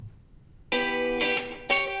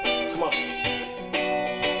Come on.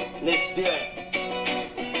 Let's do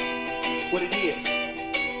it. What it is.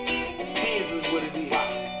 This is what it is.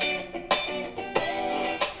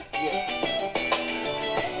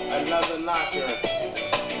 Yeah. Another knocker.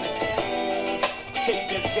 Kick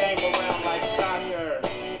this game around like soccer.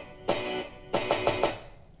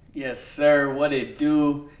 Yes, sir. What it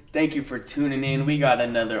do? Thank you for tuning in. We got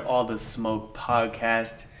another All the Smoke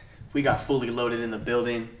podcast. We got Fully Loaded in the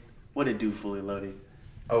building. What it do, Fully Loaded?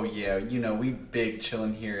 Oh yeah, we big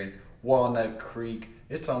chilling here in Walnut Creek.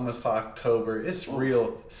 It's almost October. It's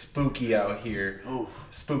real spooky out here. Ooh.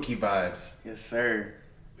 Spooky vibes. Yes, sir.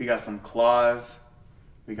 We got some claws.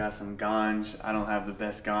 We got some ganj. I don't have the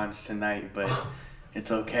best ganj tonight, but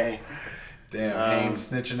it's okay. Damn, Haynes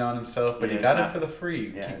snitching on himself, but he got it for the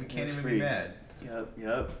free. Yeah, we can't even free. be mad.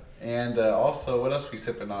 Yep. And also, what else we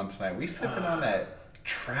sipping on tonight? We sipping on that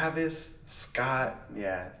Travis Scott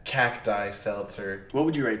cacti seltzer. What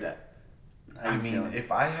would you rate that? I mean, if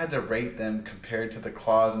I had to rate them compared to the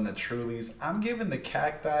Claws and the Trulies, I'm giving the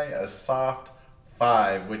cacti a soft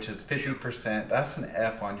 5, which is 50%. That's an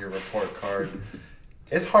F on your report card.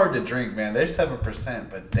 It's hard to drink, man. They're 7%,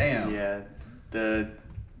 but damn. Yeah,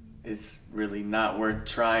 it's really not worth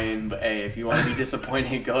trying. But hey, if you want to be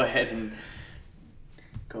disappointed, go ahead and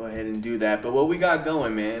do that. But what we got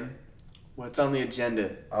going, man? What's on the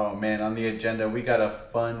agenda? Oh man, on the agenda, we got a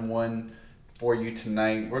fun one for you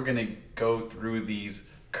tonight. We're gonna go through these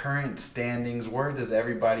current standings. Where does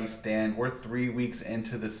everybody stand? We're 3 weeks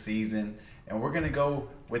into the season, and we're gonna go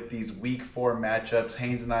with these week 4 matchups.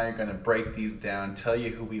 Haynes and I are gonna break these down, tell you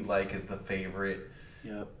who we like as the favorite.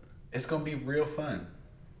 Yep. It's gonna be real fun.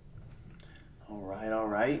 All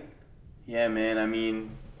right. Yeah, man. I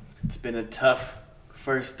mean, it's been a tough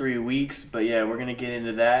first 3 weeks, but yeah, we're gonna get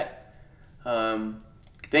into that.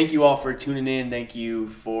 Thank you all for tuning in. Thank you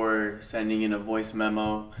for sending in a voice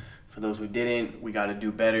memo. For those who didn't, we got to do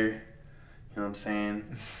better. You know what I'm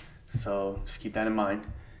saying? So just keep that in mind.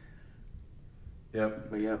 Yep.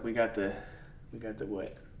 But yeah, we got the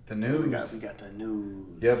what? The news. We got the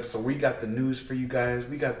news. Yep. So we got the news for you guys.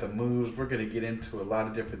 We got the moves. We're gonna get into a lot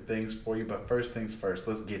of different things for you. But first things first,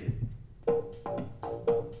 let's get it.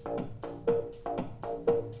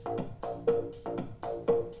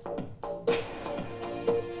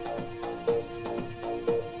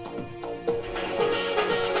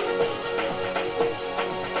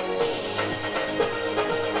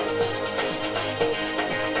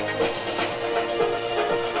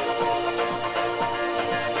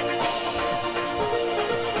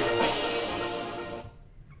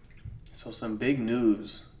 Some big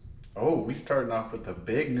news. Oh, we starting off with the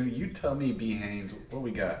big news. You tell me, B. Haynes, what we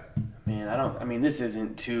got? Man, this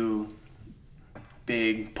isn't too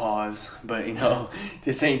big, pause, but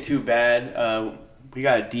this ain't too bad. We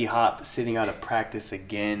got D-Hop sitting out of practice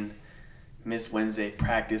again. Missed Wednesday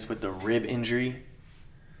practice with the rib injury.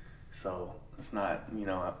 So it's not,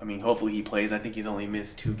 hopefully he plays. I think he's only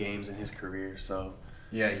missed 2 games in his career, so.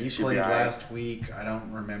 Yeah, he played last week. I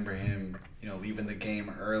don't remember him, leaving the game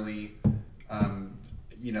early.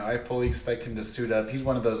 I fully expect him to suit up. He's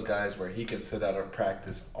one of those guys where he could sit out of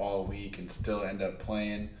practice all week and still end up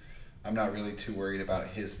playing. I'm not really too worried about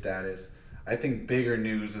his status. I think bigger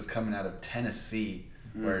news is coming out of Tennessee,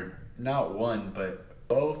 where not one, but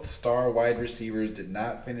both star wide receivers did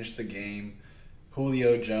not finish the game.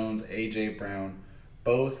 Julio Jones, A.J. Brown,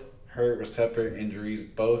 both hurt receptor injuries.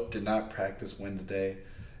 Both did not practice Wednesday.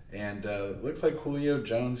 And looks like Julio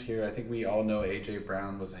Jones here. I think we all know A.J.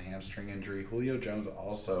 Brown was a hamstring injury. Julio Jones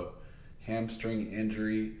also hamstring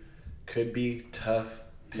injury. Could be tough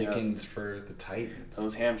pickings for the Titans.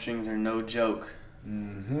 Those hamstrings are no joke.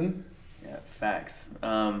 Mm-hmm. Yeah, facts.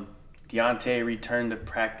 Deontay returned to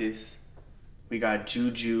practice. We got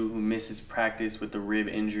Juju, who misses practice with the rib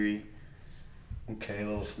injury. Okay, a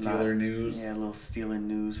little Steeler news. Yeah, a little Steeler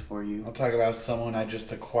news for you. I'll talk about someone I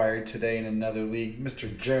just acquired today in another league.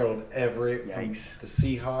 Mr. Gerald Everett from the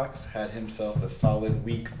Seahawks had himself a solid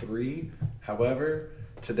week 3. However,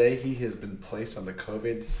 today he has been placed on the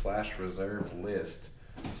COVID/reserve list.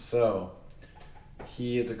 So,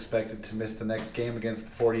 he is expected to miss the next game against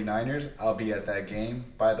the 49ers. I'll be at that game.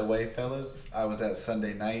 By the way, fellas, I was at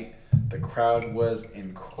Sunday night. The crowd was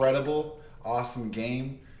incredible. Awesome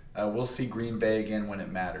game. We'll see Green Bay again when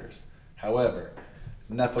it matters. However,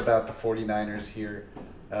 enough about the 49ers here.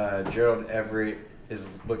 Gerald Everett is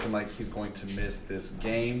looking like he's going to miss this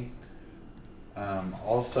game.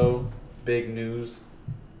 Also, big news.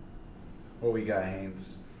 What we got,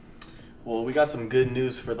 Haynes? Well, we got some good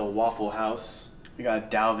news for the Waffle House. We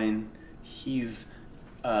got Dalvin. He's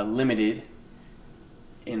limited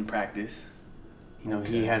in practice.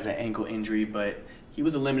 He has an ankle injury, but he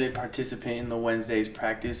was a limited participant in the Wednesday's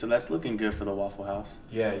practice, so that's looking good for the Waffle House.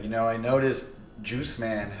 Yeah, I noticed Juice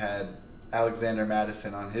Man had Alexander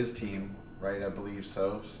Madison on his team, right? I believe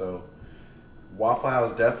so. So Waffle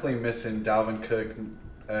House definitely missing Dalvin Cook.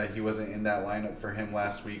 He wasn't in that lineup for him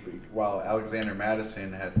last week, while Alexander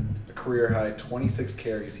Madison had a career-high 26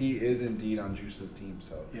 carries. He is indeed on Juice's team.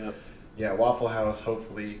 So, Yep. Yeah, Waffle House,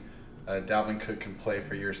 hopefully Dalvin Cook can play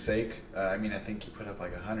for your sake. I think he put up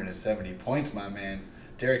like 170 points, my man.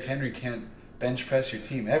 Derrick Henry can't bench press your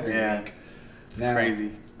team every week. It's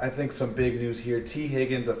crazy. I think some big news here. T.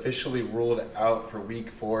 Higgins officially ruled out for week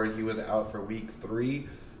 4. He was out for week 3.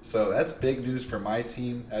 So that's big news for my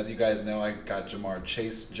team. As you guys know, I got Jamar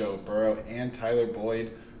Chase, Joe Burrow, and Tyler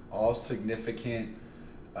Boyd, all significant,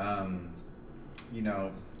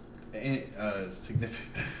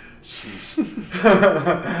 significant. Sheesh.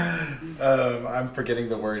 I'm forgetting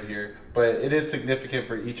the word here, but it is significant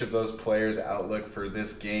for each of those players' outlook for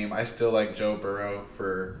this game. I still like Joe Burrow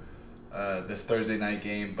for this Thursday night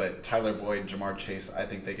game, but Tyler Boyd, Jamar Chase, I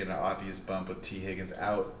think they get an obvious bump with T. Higgins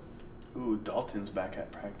out. Ooh, Dalton's back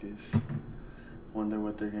at practice. Wonder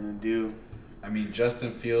what they're gonna do.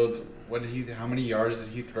 Justin Fields, how many yards did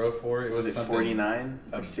he throw for? It was something 49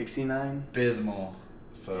 or 69? abysmal.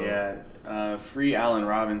 So yeah, free Allen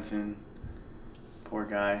Robinson. Poor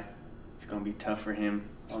guy. It's gonna be tough for him.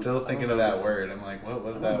 Still thinking of that word. I'm like, what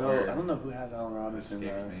was that word? I don't know who has Allen Robinson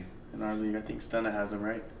in our league. I think Stunna has him,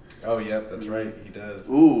 right? Oh, yep, that's right. He does.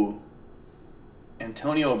 Ooh.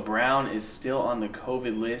 Antonio Brown is still on the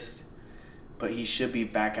COVID list, but he should be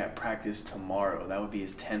back at practice tomorrow. That would be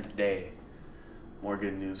his 10th day. More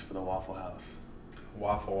good news for the Waffle House.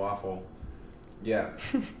 Waffle. Yeah.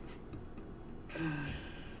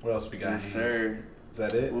 What else we got? Yes, sir. Is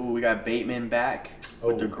that it? Ooh, we got Bateman back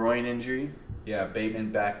with the groin injury. Yeah,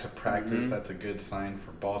 Bateman back to practice. That's a good sign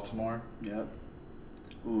for Baltimore. Yep.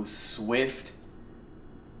 Ooh, Swift.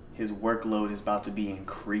 His workload is about to be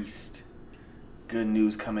increased. Good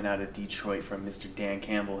news coming out of Detroit from Mr. Dan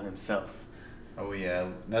Campbell himself. Oh, yeah.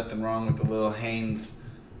 Nothing wrong with the little Haynes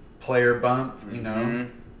player bump,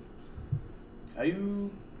 Are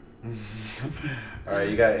you? All right,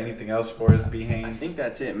 you got anything else for us, B. Haynes? I think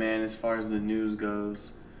that's it, man, as far as the news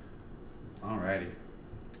goes. Alrighty.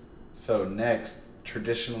 So next,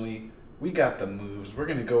 traditionally, we got the moves. We're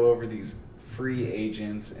going to go over these free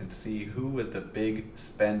agents and see who was the big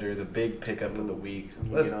spender, the big pickup of the week.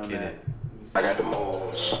 Let's get it. I got the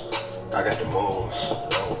moves.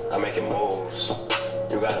 I'm making moves.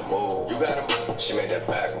 You gotta move. She made that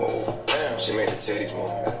back move. Damn. She made the titties move.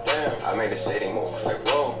 Damn. I made the city move.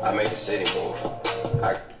 I made the city move.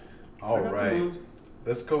 All right.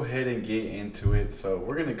 Let's go ahead and get into it. So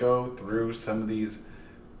we're going to go through some of these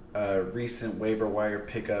recent waiver wire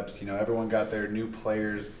pickups. Everyone got their new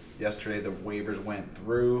players yesterday. The waivers went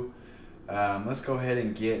through. Let's go ahead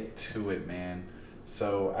and get to it, man.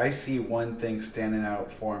 So I see one thing standing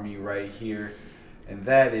out for me right here, and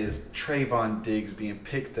that is Trayvon Diggs being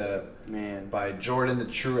picked up by Jordan, the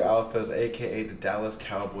True Alphas, a.k.a. the Dallas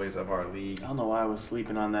Cowboys of our league. I don't know why I was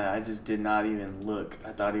sleeping on that. I just did not even look.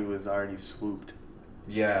 I thought he was already swooped.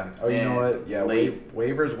 Yeah. Oh, you know what? Yeah,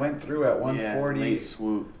 waivers went through at 140. Yeah, late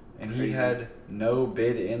swoop. And he had no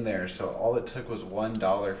bid in there, so all it took was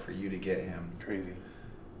 $1 for you to get him. Crazy.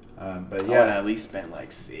 But I yeah, would at least spent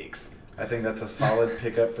like $6. I think that's a solid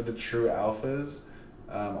pickup for the True Alphas.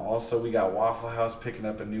 Also, we got Waffle House picking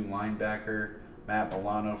up a new linebacker, Matt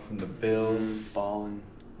Milano from the Bills. Balling.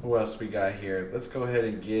 Who else we got here? Let's go ahead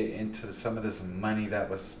and get into some of this money that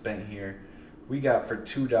was spent here. We got for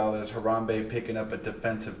 $2 Harambe picking up a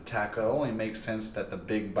defensive tackle. It only makes sense that the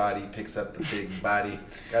big body picks up the big body.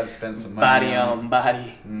 Got to spend some money. Body on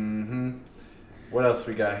body. Mm-hmm. What else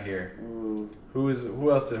we got here? Ooh.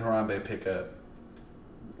 Who else did Harambe pick up?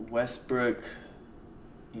 Westbrook.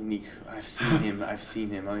 I've seen him. I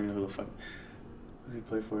don't even know who the fuck. Does he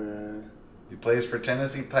play for? He plays for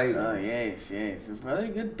Tennessee Titans. Oh yes. It's probably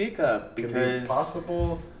a good pickup because could be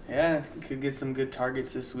possible. Yeah, could get some good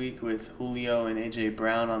targets this week with Julio and AJ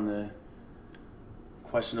Brown on the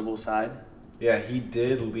questionable side. Yeah, he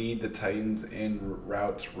did lead the Titans in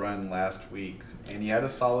routes run last week, and he had a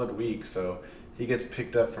solid week, so he gets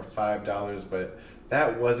picked up for $5, but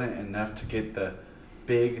that wasn't enough to get the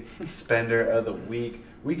big spender of the week.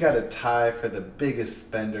 We got a tie for the biggest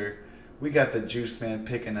spender. We got the Juice Man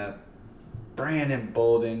picking up Brandon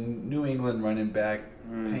Bolden, New England running back,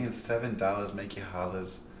 paying $7, make you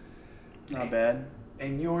hollers. Not bad.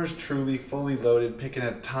 And yours truly, fully loaded, picking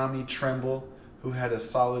up Tommy Tremble, who had a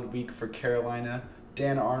solid week for Carolina.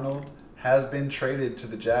 Dan Arnold has been traded to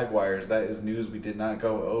the Jaguars. That is news we did not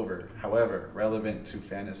go over. However, relevant to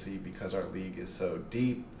fantasy because our league is so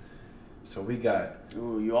deep. So we got...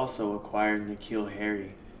 Ooh, you also acquired N'Keal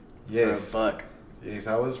Harry Yes. for $1. Yes,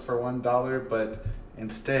 that was for $1, but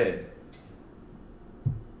instead,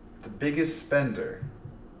 the biggest spender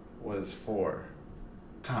was for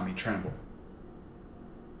Tommy Tremble.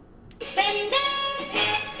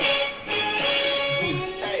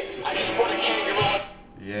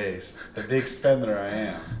 Yes, the big spender I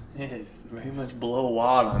am. Yes, very much blow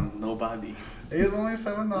wad on nobody. It was only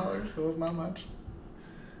 $7, so it was not much.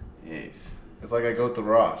 Yes. It's like I go to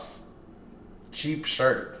Ross. Cheap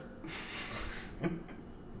shirt.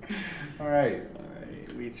 All right.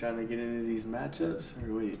 We trying to get into these matchups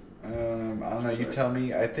or wait? I don't know. You tell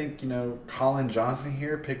me. I think, Colin Johnson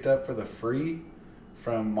here picked up for the free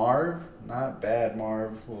from Marv. Not bad,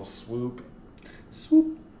 Marv. Little swoop.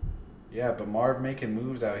 Swoop. Yeah, but Marv making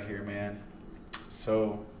moves out here, man.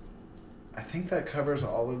 So I think that covers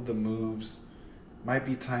all of the moves. Might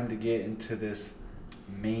be time to get into this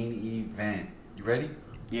main event. You ready?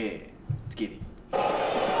 Yeah, let's get it.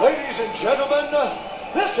 Ladies and gentlemen,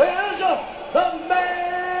 this is the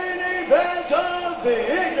main event of the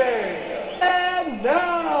evening. And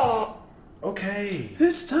now... Okay.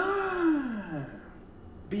 It's time.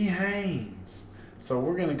 B. Haynes. So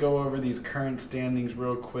we're going to go over these current standings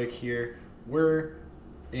real quick here. We're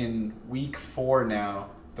in week 4 now.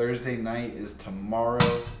 Thursday night is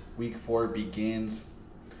tomorrow. Week 4 begins.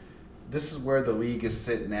 This is where the league is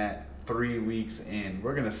sitting at 3 weeks in.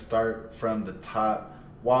 We're going to start from the top.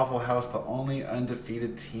 Waffle House, the only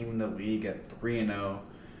undefeated team in the league at 3-0.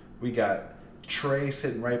 We got Trey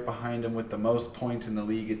sitting right behind him with the most points in the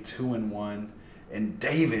league at 2-1. And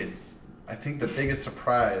David, I think the biggest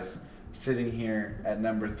surprise, sitting here at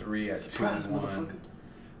number 3 at 2-1.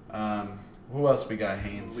 Who else we got,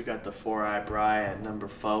 Haynes? We got the 4-Eye Bry at number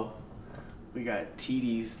 4. We got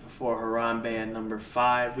TD's for Harambe at number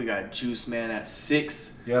 5. We got Juice Man at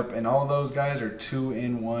 6. Yep, and all those guys are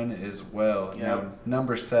 2-1 as well. Yep. Now,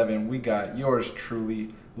 number 7, we got yours truly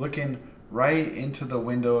looking right into the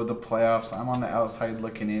window of the playoffs. I'm on the outside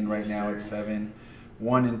looking in right now at 7.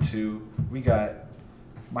 1-2. We got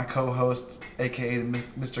my co-host, aka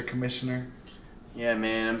Mr. Commissioner. Yeah,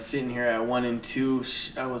 man, I'm sitting here at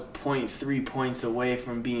 1-2. I was 0.3 points away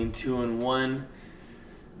from being 2-1.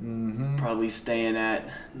 Mm-hmm. Probably staying at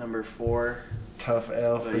number 4. Tough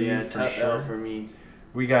L for you, yeah, for tough sure. L for me.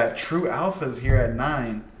 We got True Alphas here at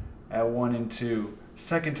 9 at 1-2.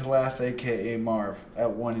 Second to last, aka Marv, at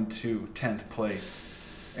 1-2, 10th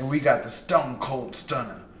place. And we got the Stone Cold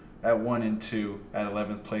Stunner at 1-2 at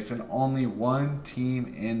 11th place. And only one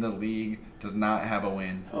team in the league does not have a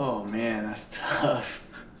win. Oh, man, that's tough.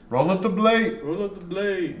 Roll up the blade. Roll up the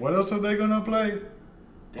blade. What else are they going to play?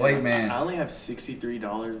 Blade Man. I only have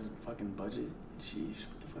 $63 fucking budget. Sheesh,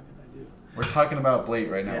 what the fuck did I do? We're talking about Blade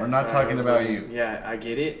right now. Yeah, We're not sorry, talking about you. Yeah, I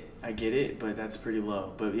get it, but that's pretty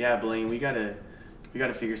low. But yeah, Blaine, we gotta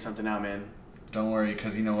figure something out, man. Don't worry,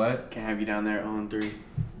 because you know what? Can't have you down there 0-3.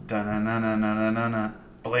 Da-na-na-na-na-na-na.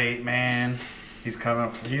 Blade Man. He's coming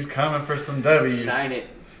for some W's. Shine it.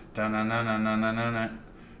 Da-na-na-na-na-na-na.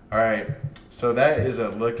 All right, so that is a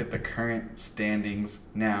look at the current standings.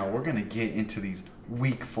 Now, we're going to get into these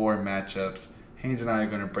Week 4 matchups. Haynes and I are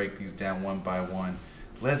going to break these down one by one.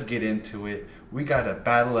 Let's get into it. We got a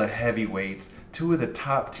battle of heavyweights, 2 of the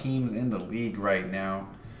top teams in the league right now.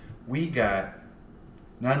 We got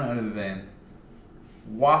none other than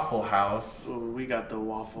Waffle House. Ooh, we got the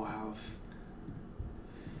Waffle House.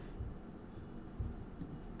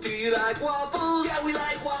 Do you like waffles? Yeah, we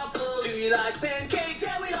like waffles. Do you like pancakes?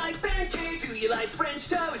 Yeah, we like pancakes. Do you like French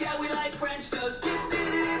toast? Yeah, we like French toast.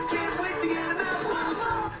 Can't wait to get a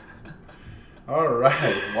mouthful. All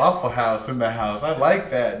right, Waffle House in the house. I like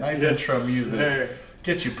that. Nice Yes, intro music. sir.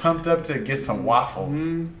 Get you pumped up to get some waffles.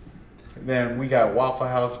 Mm-hmm. Then we got Waffle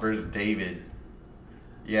House versus David.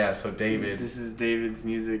 Yeah, so David. This is David's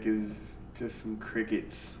music is just some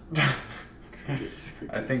crickets. Crickets.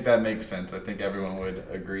 I think that makes sense. I think everyone would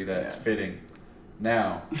agree that it's fitting.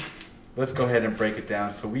 Now, let's go ahead and break it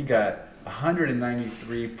down. So we got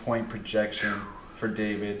 193 point projection for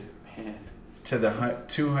David. Man, To the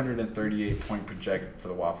 238 point projection for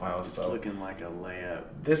the Waffle House. it's So looking like a layup.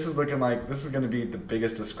 this is looking like this is going to be the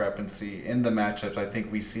biggest discrepancy in the matchups I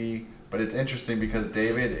think we see. But it's interesting because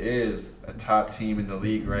David is a top team in the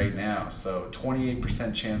league right now. So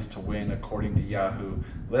 28% chance to win according to Yahoo.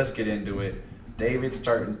 Let's get into it. David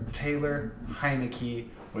starting Taylor Heineke,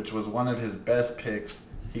 which was one of his best picks.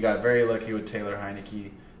 He got very lucky with Taylor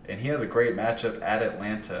Heineke. And he has a great matchup at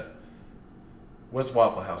Atlanta. What's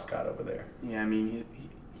Waffle House got over there? Yeah, I mean,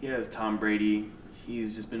 He has Tom Brady.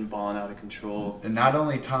 He's just been balling out of control. And not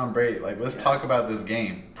only Tom Brady. Like, let's talk about this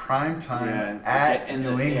game. Prime time at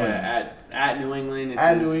New England. Yeah, at New England. It's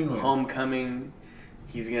at his New England. homecoming.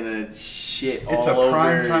 He's gonna shit all It's over. a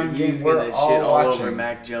prime time game. He's We're gonna all shit all watching. over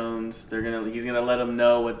Mac Jones. He's gonna let them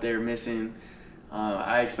know what they're missing.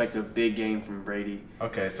 I expect a big game from Brady.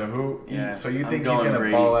 Okay, so So you I'm think he's going gonna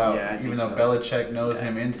Brady. ball out, Yeah, I even think though so. Belichick knows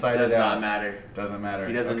him inside Does and out? not matter. Doesn't matter.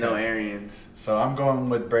 He doesn't Okay. know Arians. So I'm going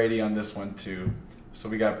with Brady on this one too. So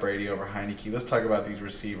we got Brady over Heineke. Let's talk about these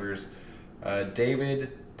receivers.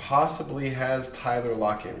 David possibly has Tyler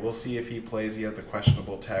Lockett. We'll see if he plays. He has the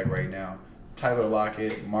questionable tag right now. Tyler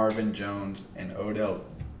Lockett, Marvin Jones, and Odell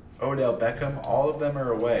Beckham. All of them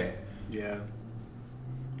are away. Yeah.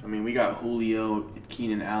 I mean, we got Julio,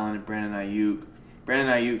 Keenan Allen, and Brandon Ayuk.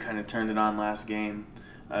 Brandon Ayuk kind of turned it on last game.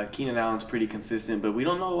 Keenan Allen's pretty consistent, but we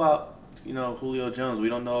don't know about, Julio Jones. We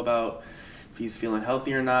don't know about if he's feeling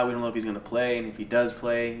healthy or not. We don't know if he's going to play, and if he does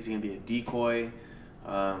play, is he going to be a decoy?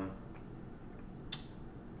 I'm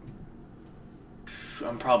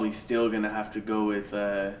probably still going to have to go with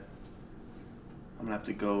the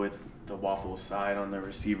Waffle side on the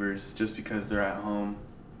receivers just because they're at home.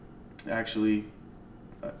 Actually,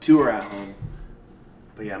 2 are at home.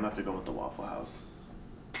 But yeah, I'm going to have to go with the Waffle House.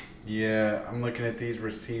 Yeah, I'm looking at these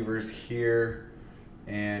receivers here.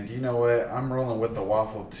 And you know what? I'm rolling with the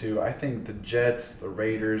Waffle too. I think the Jets, the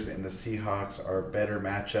Raiders, and the Seahawks are better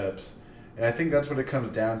matchups. And I think that's what it comes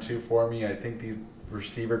down to for me. I think these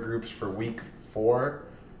receiver groups for week 4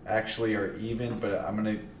 actually are even. But I'm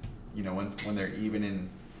going to, when they're even in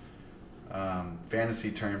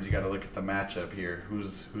fantasy terms, you got to look at the matchup here.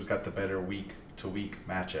 Who's got the better week-to-week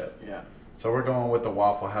matchup? Yeah. So we're going with the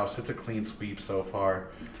Waffle House. It's a clean sweep so far.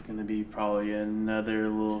 It's going to be probably another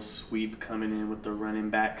little sweep coming in with the running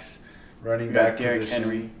backs. Running back Derrick position.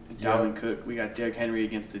 Henry, Dalvin Cook. We got Derrick Henry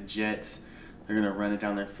against the Jets. They're going to run it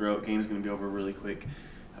down their throat. Game's going to be over really quick.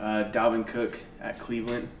 Dalvin Cook at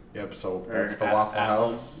Cleveland. Yep, so that's the Waffle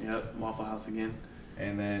House. Home. Yep, Waffle House again.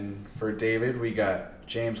 And then for David, we got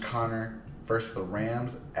James Conner versus the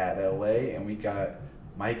Rams at LA, and we got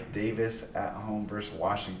Mike Davis at home versus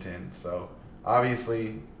Washington. So obviously,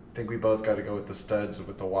 I think we both got to go with the studs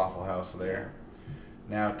with the Waffle House there.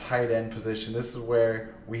 Now, tight end position. This is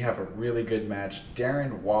where we have a really good match.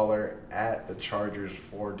 Darren Waller at the Chargers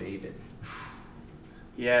for David.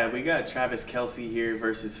 Yeah, we got Travis Kelce here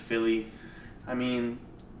versus Philly. I mean,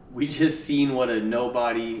 we just seen what a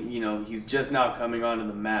nobody, he's just now coming onto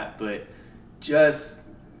the map, but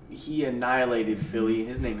he annihilated Philly.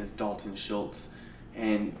 His name is Dalton Schultz.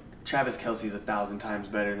 And Travis Kelce is 1,000 times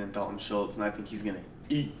better than Dalton Schultz, and I think he's going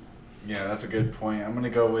to eat. Yeah, that's a good point. I'm going to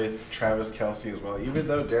go with Travis Kelce as well, even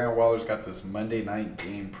though Darren Waller's got this Monday night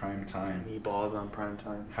game prime time. He balls on prime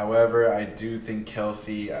time. However, I do think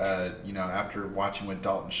Kelce, after watching what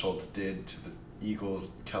Dalton Schultz did to the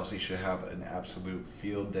Eagles, Kelce should have an absolute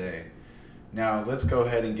field day. Now, let's go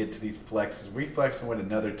ahead and get to these flexes. We flexing with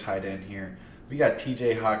another tight end here. We got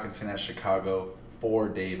T.J. Hawkinson at Chicago for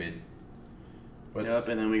David. And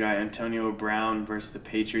then we got Antonio Brown versus the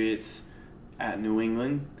Patriots at New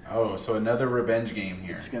England. Oh, so another revenge game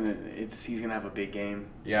here. He's gonna have a big game.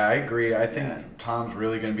 Yeah, I agree. I think Tom's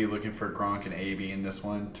really gonna be looking for Gronk and AB in this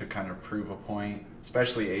one to kind of prove a point.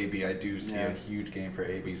 Especially AB. I do see a huge game for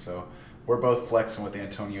AB. So we're both flexing with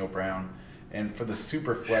Antonio Brown. And for the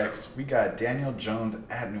super flex, we got Daniel Jones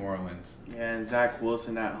at New Orleans. Yeah, and Zach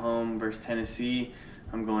Wilson at home versus Tennessee.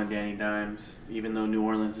 I'm going Danny Dimes, even though New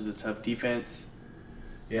Orleans is a tough defense.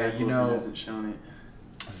 Yeah, Zach Wilson hasn't shown it.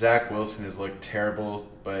 Zach Wilson has looked terrible,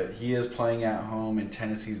 but he is playing at home, and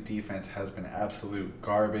Tennessee's defense has been absolute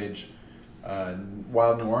garbage.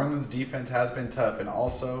 While New Orleans' defense has been tough, and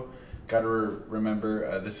also got to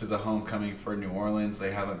remember this is a homecoming for New Orleans.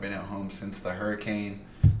 They haven't been at home since the hurricane.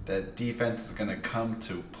 That defense is going to come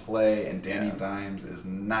to play, and Danny Dimes is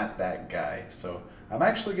not that guy. So I'm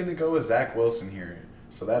actually going to go with Zach Wilson here.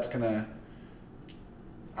 So that's going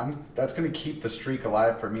to keep the streak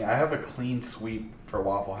alive for me. I have a clean sweep for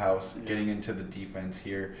Waffle House getting into the defense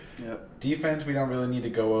here. Yep. Defense we don't really need to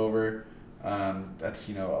go over. That's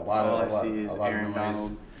a lot All of I see is Aaron noise.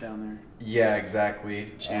 Donald down there. Yeah,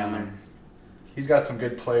 exactly. Chandler. He's got some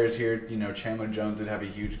good players here. Chandler Jones did have a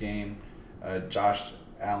huge game. Josh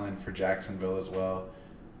Allen for Jacksonville as well.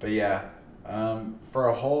 But yeah, for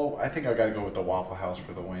a whole, I think I got to go with the Waffle House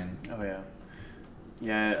for the win. Oh yeah.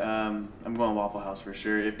 Yeah, I'm going Waffle House for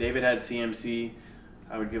sure. If David had CMC,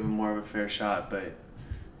 I would give him more of a fair shot, but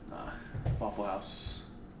Waffle House.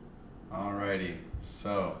 Alrighty,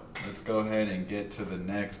 so let's go ahead and get to the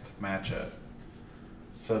next matchup.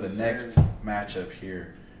 So the next matchup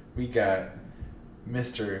here, we got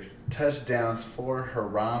Mr. Touchdowns for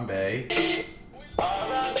Harambe.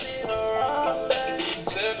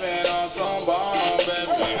 Sipping on some bomb,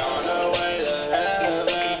 baby, on the way to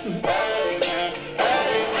heaven. Hey, man,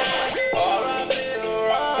 hey, man.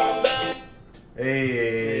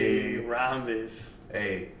 Hey. Rhombus.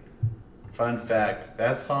 Hey. Fun fact,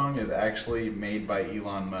 that song is actually made by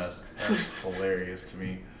Elon Musk. That's hilarious to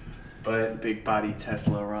me. But Big body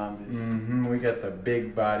Tesla Rhombus. we got the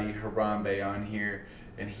big body Harambe on here,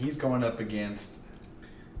 and he's going up against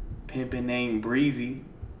Pimpin' named Breezy.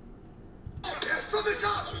 From the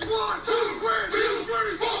top, 1, 2,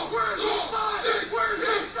 3, 4, 5, 6,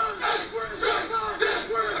 7,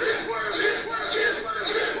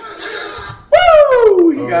 8, Woo!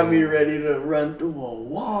 He got me ready to run through a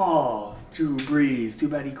wall. Drew Brees. Too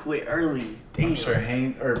bad he quit early. Damn. I'm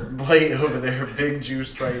sure Blake over there, big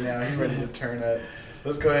juiced right now. He's ready to turn up.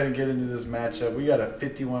 Let's go ahead and get into this matchup. We got a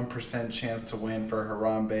 51% chance to win for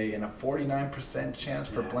Harambe and a 49% chance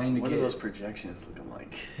for Blaine to What get are those projections looking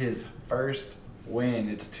like? his first win.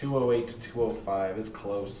 It's 208 to 205. It's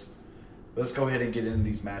close. Let's go ahead and get into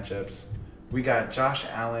these matchups. We got Josh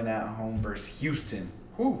Allen at home versus Houston.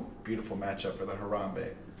 Whew, beautiful matchup for the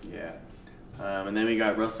Harambe. Yeah. And then we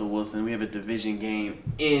got Russell Wilson. We have a division game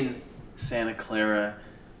in Santa Clara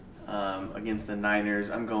against the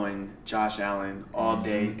Niners. I'm going Josh Allen all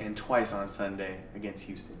day and twice on Sunday against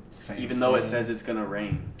Houston. Even though it says it's going to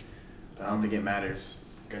rain. But I don't think it matters.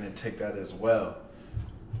 Going to take that as well.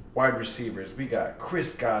 Wide receivers, we got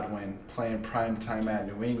Chris Godwin playing primetime at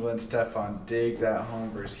New England. Stephon Diggs at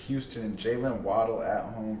home versus Houston. And Jalen Waddle at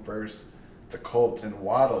home versus the Colts. And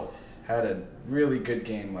Waddle had a really good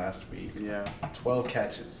game last week. Yeah. 12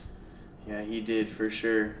 catches. Yeah, he did for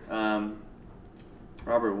sure.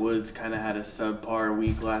 Robert Woods kind of had a subpar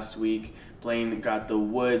week last week. Blaine got the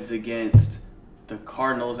Woods against the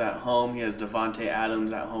Cardinals at home. He has Devontae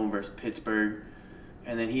Adams at home versus Pittsburgh.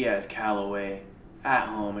 And then he has Callaway at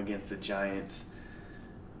home against the Giants.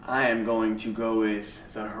 I am going to go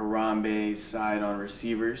with the Harambe side on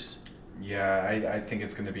receivers. Yeah, I think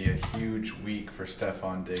it's going to be a huge week for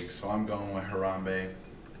Stephon Diggs, so I'm going with Harambe.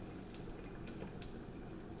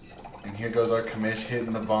 And here goes our commish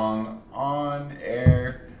hitting the bong on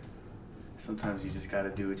air. Sometimes you just got to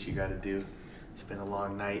do what you got to do. It's been a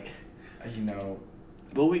long night. You know.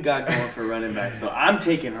 What we got going for running backs, though? I'm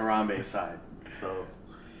taking Harambe's side. So.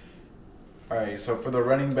 All right, so for the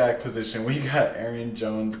running back position, we got Aaron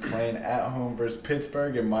Jones playing at home versus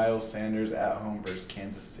Pittsburgh and Miles Sanders at home versus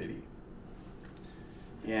Kansas City.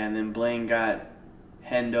 Yeah, and then Blaine got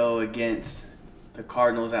Hendo against the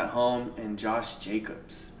Cardinals at home and Josh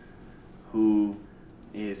Jacobs, who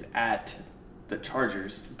is at the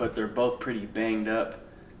Chargers, but they're both pretty banged up.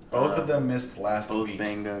 Both of them missed last both week. Both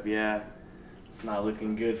banged up, yeah. It's not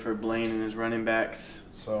looking good for Blaine and his running backs.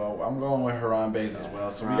 So I'm going with Harambe's as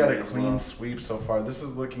well. So we got a clean sweep so far. This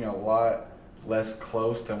is looking a lot less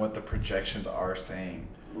close than what the projections are saying.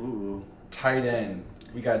 Ooh. Tight end.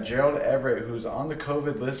 We got Gerald Everett, who's on the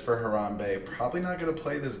COVID list for Harambe. Probably not going to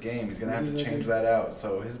play this game. He's going to have to change that out.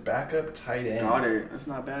 So his backup tight end. Goddard. That's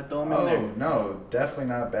not bad. Throw him in there. Oh, no. Definitely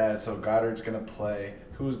not bad. So Goddard's going to play.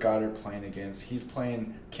 Who's Goddard playing against? He's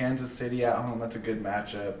playing Kansas City at home. That's a good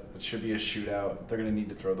matchup. It should be a shootout. They're going to need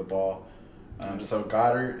to throw the ball. So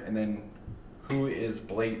Goddard, and then who is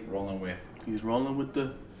Blake rolling with? He's rolling with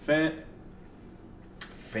the Fant.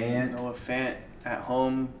 Noah Fant at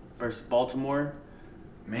home versus Baltimore.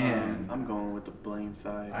 Man. I'm going with the Blaine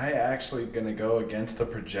side. I actually going to go against the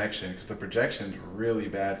projection because the projection's really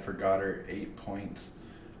bad for Goddard, 8 points.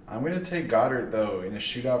 I'm going to take Goddard, though, in a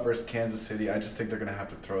shootout versus Kansas City. I just think they're going to have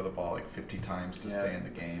to throw the ball like 50 times to stay in the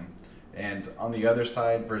game. And on the other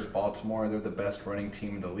side versus Baltimore, they're the best running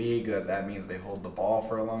team in the league. That means they hold the ball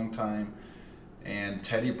for a long time. And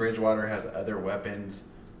Teddy Bridgewater has other weapons.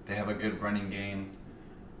 They have a good running game.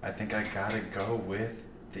 I think I got to go with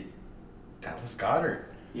the Dallas Goedert.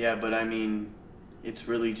 Yeah, but I mean, it's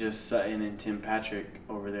really just Sutton and Tim Patrick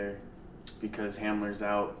over there because Hamler's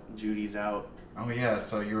out, Judy's out. Oh yeah,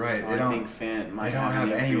 so you're right. So they I think Fant might They don't have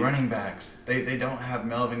any increase. running backs. They don't have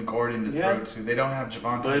Melvin Gordon to throw to. They don't have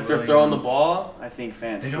Javonte But if they're Williams, throwing the ball, I think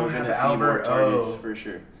Fant's they still don't going have to see more Albert targets O, for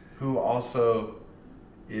sure. who also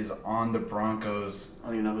is on the Broncos. I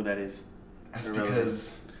don't even know who that is. That's Irrelevant.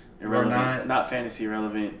 because Irrelevant. Not fantasy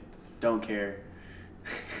relevant. Don't care.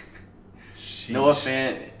 Sheesh. Noah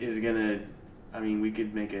Fant is going to, I mean, we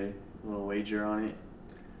could make a little wager on it.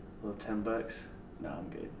 A little $10. No, I'm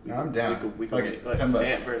good. No, I'm down. We Fuck could it. like, $10.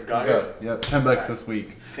 Fant versus Let's Goddard. go. Yep, $10 this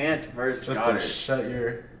week. Fant versus Just Goddard. to shut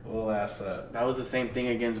your little ass up. That was the same thing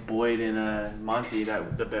against Boyd and Monty,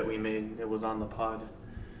 that the bet we made. It was on the pod.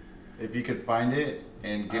 if you could find it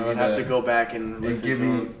and give I me would have to go back and and listen give to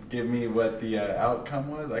me it. give me what the outcome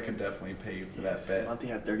was, I could definitely pay you for that bet. Monty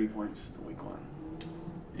had 30 points week 1.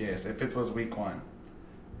 Yes, if it was week 1.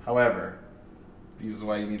 However, this is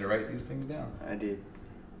why you need to write these things down. I did.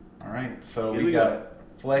 All right, so Here we we got go.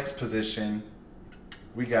 flex position.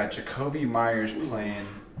 We got Jacoby Myers playing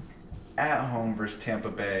at home versus Tampa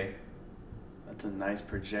Bay. That's a nice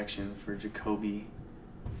projection for Jacoby.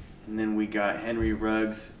 And then we got Henry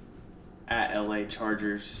Ruggs at LA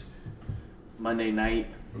Chargers Monday night.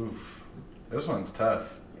 Oof, this one's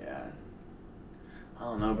tough. Yeah. I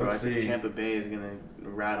don't know, bro. Let's I think see. Tampa Bay is going to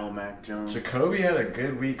rattle Mac Jones. Jacoby had a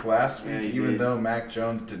good week last Yeah, week, he even did. though Mac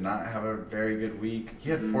Jones did not have a very good week. He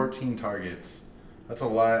had Mhm. 14 targets. That's a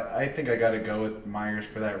lot. I think I got to go with Myers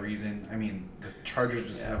for that reason. I mean, the Chargers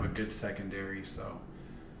just Yeah. have a good secondary, so.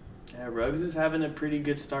 Yeah, Ruggs is having a pretty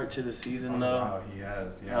good start to the season, though. Wow, he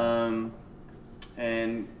has, yeah.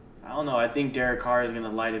 And I don't know. I think Derek Carr is going to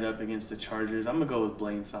light it up against the Chargers. I'm going to go with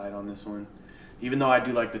Blaine's side on this one, even though I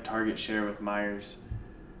do like the target share with Myers.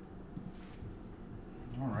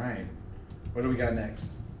 All right. What do we got next?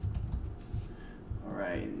 All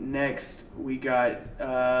right. Next, we got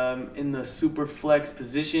in the super flex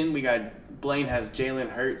position, we got Blaine has Jalen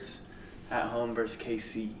Hurts at home versus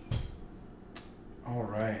KC. All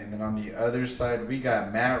right, and then on the other side, we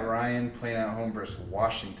got Matt Ryan playing at home versus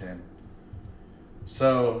Washington.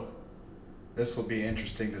 So, this will be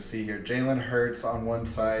interesting to see here. Jalen Hurts on one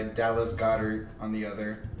side, Dallas Goedert on the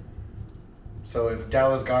other. So, if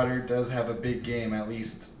Dallas Goedert does have a big game, at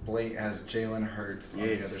least Blake has Jalen Hurts on the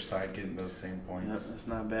Yes. other side getting those same Yep, points. that's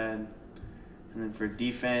not bad. And then for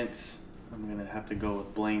defense, I'm going to have to go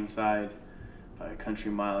with Blaine's side by a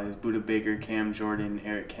country mile. Is Buda Baker, Cam Jordan,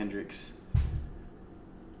 Eric Kendricks.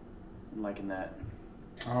 I'm liking that.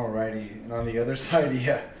 Alrighty, and on the other side,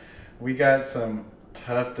 yeah, we got some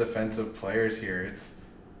tough defensive players here. It's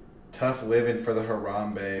tough living for the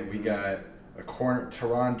Harambe. We got a corner,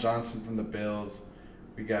 Teron Johnson from the Bills.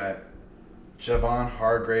 We got Javon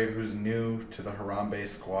Hargrave, who's new to the Harambe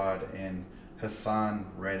squad, and Hassan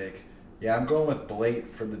Reddick. Yeah, I'm going with Blake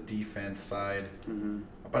for the defense side,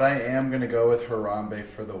 but I am going to go with Harambe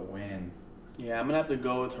for the win. Yeah, I'm going to have to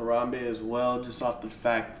go with Harambe as well, just off the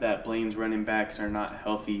fact that Blaine's running backs are not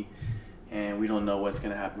healthy, and we don't know what's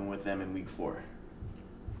going to happen with them in week 4.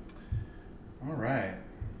 All right.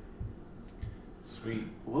 Sweet.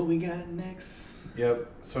 What we got next? Yep.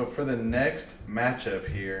 So for the next matchup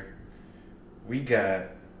here, we got,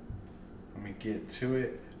 let me get to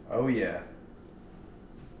it. Oh, yeah.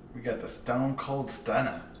 We got the Stone Cold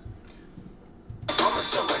Stunner. I'ma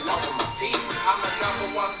show it off on my feet. I'm the number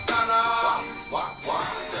one stunner.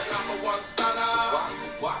 The number one stunner.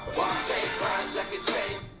 Change grind, Jackie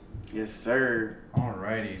chain. Yes, sir.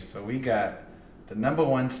 Alrighty. So we got the number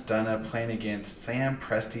one stunner playing against Sam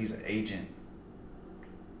Presti's agent.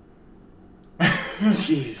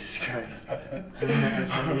 Jesus Christ.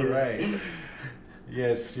 All right.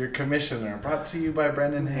 Yes, your commissioner. Brought to you by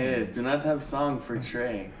Brendan Hayes. Yes, do not have song for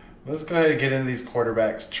Trey. Let's go ahead and get into these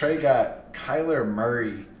quarterbacks. Trey got Kyler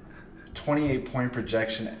Murray, 28-point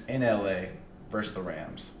projection in LA versus the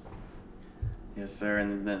Rams. Yes, sir.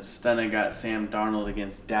 And then Stunner got Sam Darnold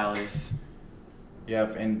against Dallas.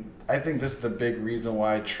 Yep, and I think this is the big reason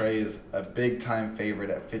why Trey is a big-time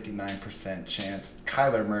favorite at 59% chance.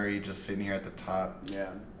 Kyler Murray just sitting here at the top. Yeah.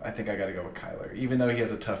 I think I got to go with Kyler, even though he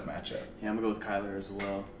has a tough matchup. Yeah, I'm going to go with Kyler as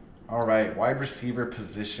well. All right, wide receiver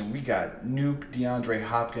position. We got Nuke DeAndre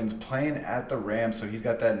Hopkins playing at the Rams, so he's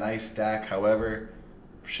got that nice stack. However,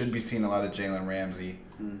 should be seeing a lot of Jalen Ramsey.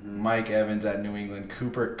 Mike Evans at New England.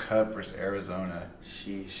 Cooper Kupp versus Arizona.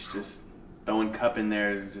 Sheesh. Just throwing Cup in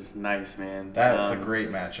there is just nice, man. That's a great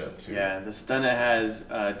matchup, too. Yeah, the Stunner has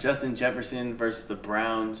Justin Jefferson versus the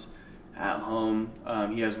Browns at home.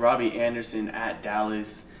 He has Robbie Anderson at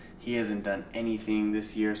Dallas. He hasn't done anything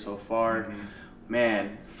this year so far.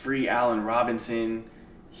 Man, free Allen Robinson.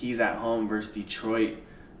 He's at home versus Detroit.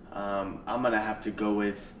 I'm going to have to go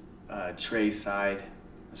with Trey's side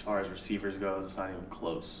as far as receivers goes. It's not even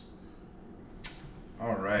close.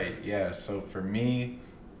 All right, yeah. So for me,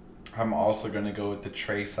 I'm also going to go with the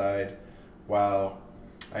Trey side. While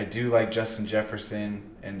I do like Justin Jefferson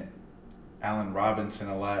and Allen Robinson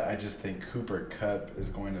a lot, I just think Cooper Kupp is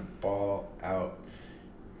going to ball out.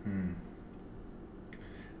 I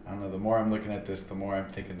don't know. The more I'm looking at this, the more I'm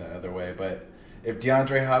thinking the other way. But if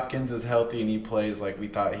DeAndre Hopkins is healthy and he plays like we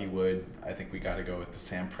thought he would, I think we got to go with the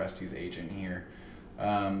Sam Presti's agent here.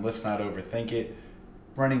 Let's not overthink it.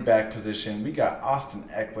 Running back position, we got Austin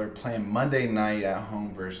Eckler playing Monday night at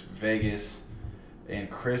home versus Vegas, and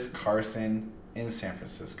Chris Carson in San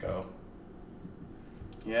Francisco.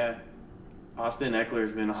 Yeah, Austin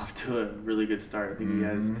Eckler's been off to a really good start. I think he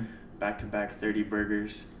has back-to-back 30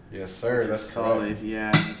 burgers. Yes, sir. That's solid. correct.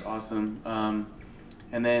 Yeah, that's awesome.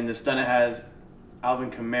 And then the Stunner has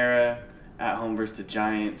Alvin Kamara at home versus the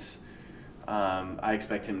Giants. I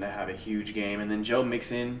expect him to have a huge game. And then Joe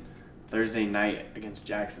Mixon Thursday night against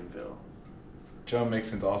Jacksonville. Joe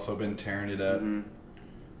Mixon's also been tearing it up. Mm-hmm.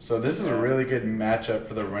 So this is a really good matchup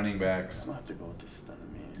for the running backs. I'm going to have to go with the Stunner,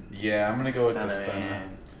 man. Yeah, I'm going to go with the Stunner, Stunner.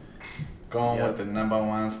 man. Going with the number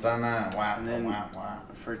one Stunner. Wow, And then wow.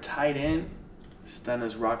 for tight end,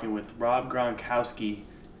 Stunner's rocking with Rob Gronkowski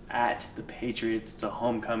at the Patriots. It's a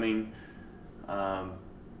homecoming.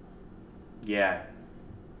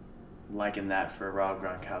 Liking that for Rob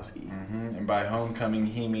Gronkowski. And by homecoming,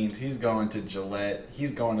 he means he's going to Gillette.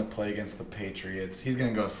 He's going to play against the Patriots. He's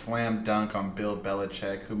going to go slam dunk on Bill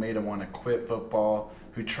Belichick, who made him want to quit football,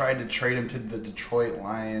 who tried to trade him to the Detroit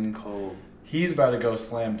Lions. Cold. He's about to go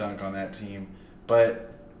slam dunk on that team.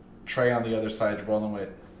 But Trey on the other side is rolling with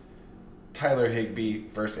Tyler Higbee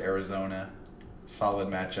versus Arizona. Solid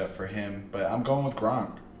matchup for him. But I'm going with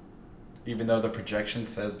Gronk, even though the projection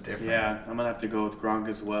says different. Yeah, I'm going to have to go with Gronk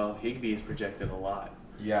as well. Higbee is projected a lot.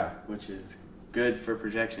 Yeah. Which is good for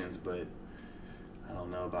projections, but I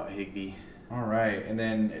don't know about Higbee. All right. And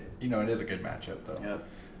then, it is a good matchup, though. Yep.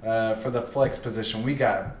 For the flex position, we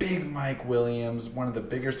got Big Mike Williams, one of the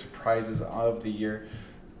bigger surprises of the year,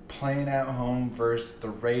 playing at home versus the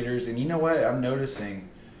Raiders. And you know what? I'm noticing,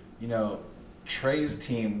 Trey's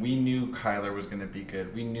team, we knew Kyler was going to be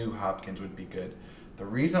good. We knew Hopkins would be good. The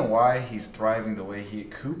reason why he's thriving the way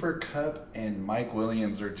Cooper Kupp and Mike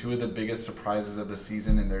Williams are two of the biggest surprises of the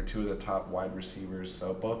season, and they're two of the top wide receivers.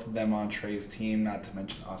 So both of them on Trey's team, not to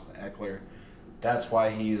mention Austin Eckler. That's why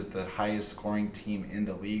he is the highest scoring team in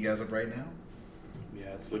the league as of right now. Yeah,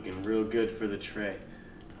 it's looking real good for the Trey.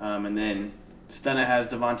 And then Stunner has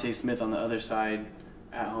Devontae Smith on the other side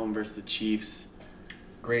at home versus the Chiefs.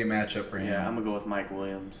 Great matchup for him. Yeah, I'm going to go with Mike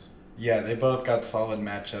Williams. Yeah, they both got solid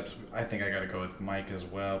matchups. I think I got to go with Mike as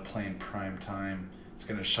well, playing prime time. It's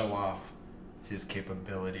going to show off his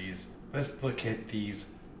capabilities. Let's look at these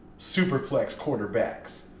super flex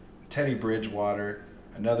quarterbacks. Teddy Bridgewater,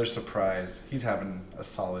 another surprise. He's having a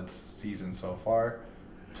solid season so far.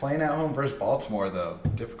 Playing at home versus Baltimore, though.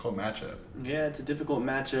 Difficult matchup. Yeah, it's a difficult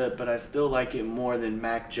matchup, but I still like it more than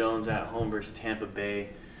Mac Jones at home versus Tampa Bay.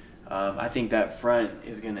 I think that front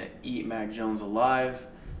is going to eat Mac Jones alive,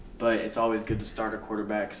 but it's always good to start a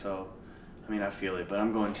quarterback, so, I feel it. But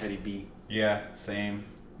I'm going Teddy B. Yeah, same.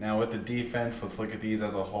 Now with the defense, let's look at these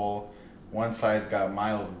as a whole. One side's got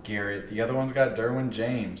Myles Garrett. The other one's got Derwin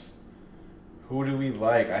James. Who do we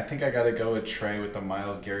like? I think I got to go with Trey with the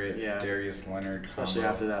Myles Garrett, Darius Leonard especially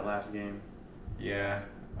combo. after that last game. Yeah.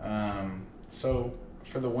 So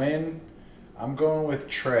for the win, I'm going with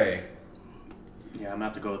Trey. Yeah, I'm going to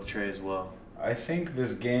have to go with Trey as well. I think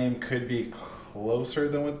this game could be closer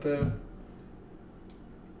than what the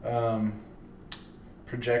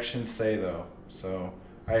projections say, though. So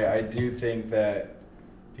I do think that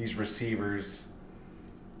these receivers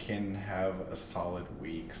can have a solid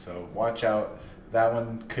week. So watch out. That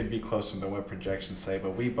one could be closer than what projections say,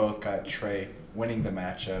 but we both got Trey winning the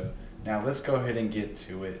matchup. Now let's go ahead and get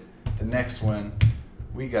to it. The next one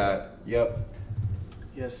we got,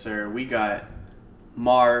 Yes, sir. We got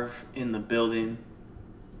Marv in the building.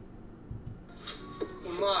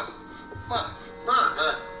 Marv,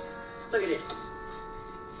 look at this.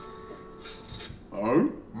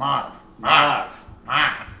 Oh? Marv.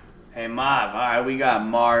 Hey, Marv. All right, we got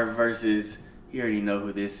Marv versus, you already know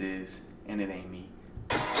who this is, and it ain't me.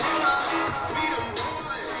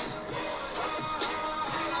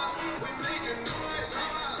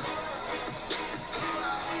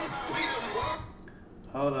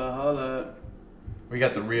 Hold up. We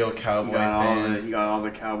got the real Cowboy He fan. got all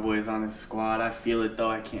the Cowboys on his squad. I feel it, though.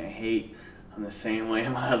 I can't hate. I'm the same way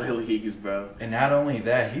in my other leagues, bro. And not only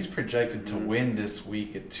that, he's projected to win this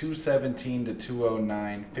week at 217 to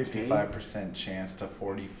 209, 55% chance to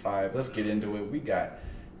 45. Let's get into it. We got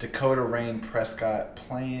Dakota Rain Prescott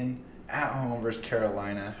playing at home versus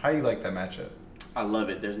Carolina. How you like that matchup? I love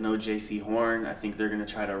it. There's no J.C. Horn. I think they're gonna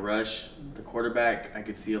try to rush the quarterback. I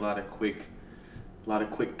could see a lot of quick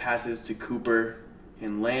passes to Cooper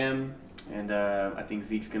and Lamb, and I think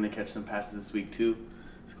Zeke's gonna catch some passes this week too.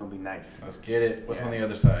 It's gonna be nice. Let's get it. What's on the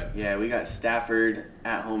other side? Yeah, we got Stafford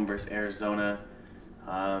at home versus Arizona.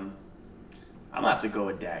 I'm gonna have to go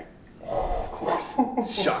with Dak. Of course.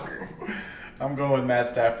 Shocker. I'm going with Matt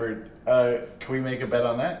Stafford. Can we make a bet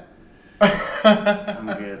on that? I'm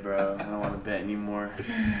good, bro. I don't want to bet anymore.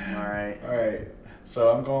 All right.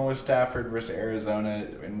 So I'm going with Stafford versus Arizona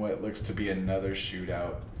in what looks to be another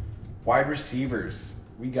shootout. Wide receivers.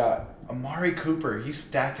 We got Amari Cooper. He's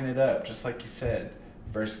stacking it up, just like you said,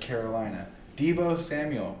 versus Carolina. Deebo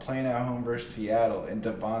Samuel playing at home versus Seattle. And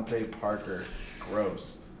Devontae Parker,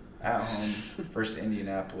 gross, at home versus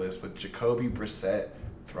Indianapolis with Jacoby Brissett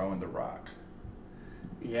throwing the rock.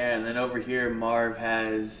 Yeah, and then over here, Marv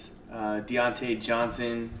has Deontay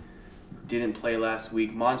Johnson, who didn't play last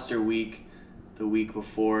week, Monster Week the week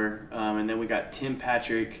before. And then we got Tim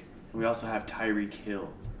Patrick, and we also have Tyreek Hill.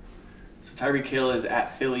 So Tyreek Hill is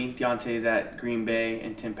at Philly, Deontay's at Green Bay,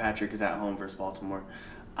 and Tim Patrick is at home versus Baltimore.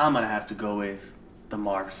 I'm going to have to go with the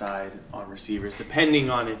Marv side on receivers,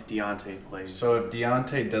 depending on if Deontay plays. So if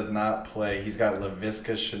Deontay does not play, he's got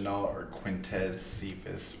Laviska Shenault or Quintez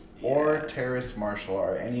Cephas or Terrace Marshall.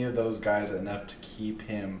 Are any of those guys enough to keep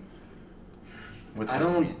him with the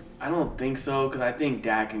win? I don't think so, because I think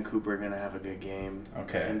Dak and Cooper are going to have a good game.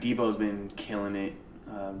 Okay. And Debo's been killing it.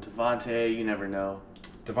 Devontae, you never know.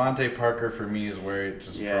 Devontae Parker for me is where it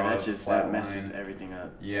just draws that messes everything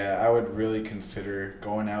up. Yeah, I would really consider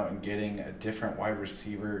going out and getting a different wide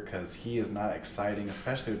receiver because he is not exciting,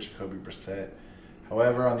 especially with Jacoby Brissett.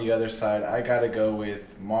 However, on the other side, I got to go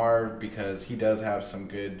with Marv because he does have some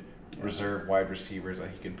good reserve wide receivers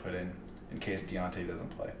that he can put in case Deontay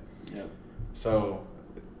doesn't play. Yep. So,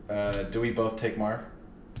 do we both take Marv?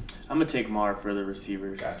 I'm going to take Marv for the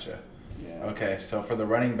receivers. Gotcha. Yeah. Okay, so for the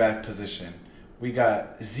running back position, we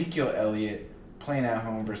got Ezekiel Elliott playing at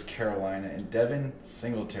home versus Carolina and Devin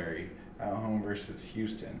Singletary at home versus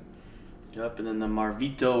Houston. Yep, and then the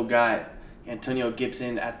Marvito got Antonio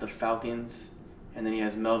Gibson at the Falcons, and then he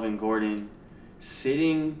has Melvin Gordon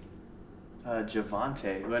sitting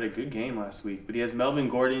Javonte, who had a good game last week. But he has Melvin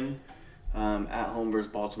Gordon at home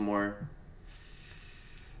versus Baltimore.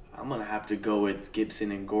 I'm going to have to go with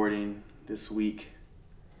Gibson and Gordon this week.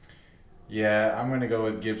 Yeah, I'm going to go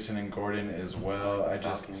with Gibson and Gordon as well.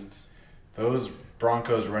 Those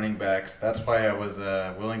Broncos running backs, that's why I was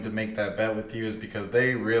willing to make that bet with you, is because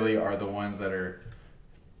they really are the ones that are,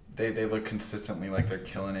 they look consistently like they're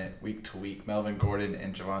killing it week to week. Melvin Gordon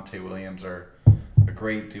and Javonte Williams are a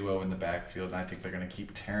great duo in the backfield, and I think they're going to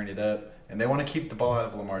keep tearing it up. And they want to keep the ball out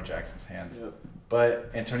of Lamar Jackson's hands. Yep.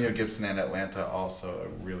 But Antonio Gibson and Atlanta, also a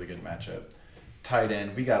really good matchup. Tight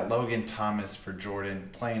end, we got Logan Thomas for Jordan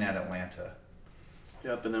playing at Atlanta.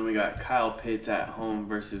 Yep, and then we got Kyle Pitts at home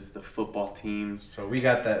versus the football team. So we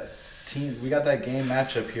got that game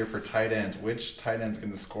matchup here for tight ends. Which tight end's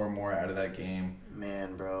going to score more out of that game?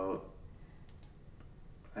 Man, bro.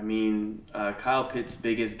 I mean, Kyle Pitts'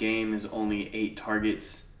 biggest game is only 8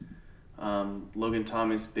 targets. Logan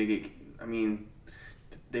Thomas, they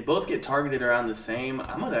both get targeted around the same.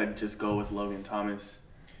 I'm going to just go with Logan Thomas.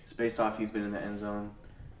 Just based off he's been in the end zone.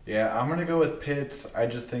 Yeah, I'm going to go with Pitts. I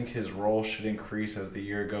just think his role should increase as the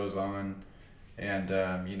year goes on. And,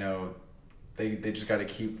 they just got to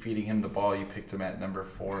keep feeding him the ball. You picked him at number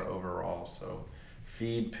 4 overall. So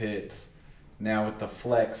feed Pitts. Now with the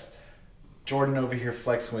flex, Jordan over here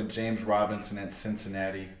flexing with James Robinson at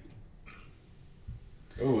Cincinnati.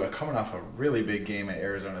 Ooh, coming off a really big game at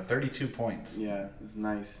Arizona, 32 points. Yeah, it's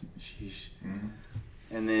nice. Sheesh. Mm-hmm.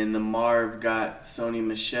 And then the Marv got Sony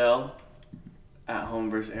Michel at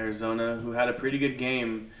home versus Arizona, who had a pretty good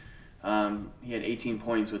game. He had 18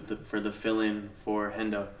 points for the fill-in for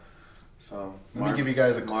Hendo. So let me give you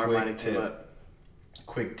guys a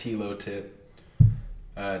quick T-Lo tip.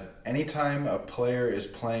 Anytime a player is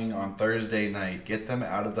playing on Thursday night, get them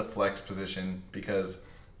out of the flex position because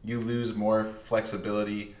you lose more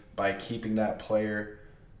flexibility by keeping that player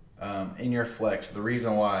in your flex. The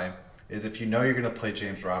reason why is if you know you're going to play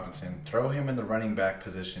James Robinson, throw him in the running back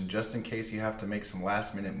position just in case you have to make some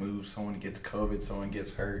last-minute moves. Someone gets COVID, someone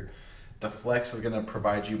gets hurt. The flex is going to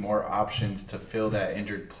provide you more options to fill that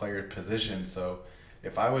injured player position. So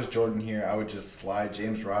if I was Jordan here, I would just slide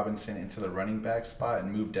James Robinson into the running back spot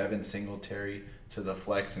and move Devin Singletary to the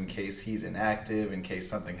flex in case he's inactive, in case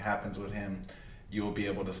something happens with him. You will be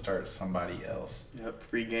able to start somebody else. Yep,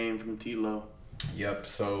 free game from T-Lo. Yep,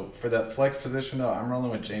 so for that flex position, though, I'm rolling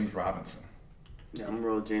with James Robinson. Yeah, I'm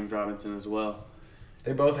rolling James Robinson as well.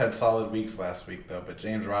 They both had solid weeks last week, though, but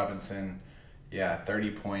James Robinson,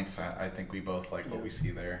 30 points. I think we both like what we see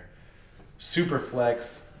there. Super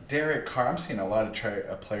flex, Derek Carr. I'm seeing a lot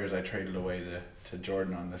of players I traded away to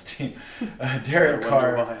Jordan on this team. Derek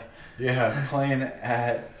Carr, playing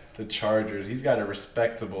at the Chargers. He's got a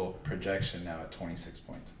respectable projection now at 26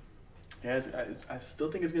 points. Yeah, I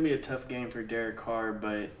still think it's going to be a tough game for Derek Carr,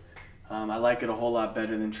 but I like it a whole lot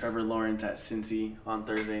better than Trevor Lawrence at Cincy on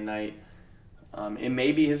Thursday night. It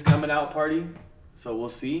may be his coming out party, so we'll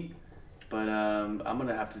see. But I'm going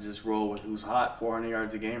to have to just roll with who's hot, 400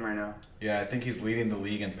 yards a game right now. Yeah, I think he's leading the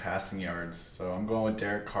league in passing yards. So I'm going with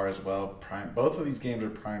Derek Carr as well. Both of these games are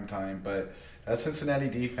prime time, but that Cincinnati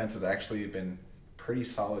defense has actually been pretty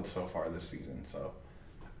solid so far this season. So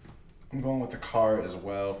I'm going with the Carr as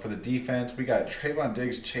well. For the defense, we got Trayvon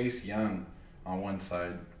Diggs, Chase Young on one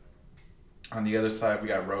side. On the other side, we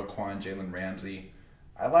got Roquan, Jalen Ramsey.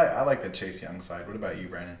 I like the Chase Young side. What about you,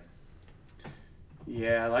 Brandon?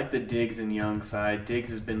 Yeah, I like the Diggs and Young side.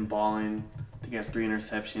 Diggs has been balling. I think he has 3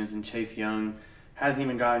 interceptions, and Chase Young hasn't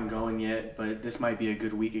even gotten going yet, but this might be a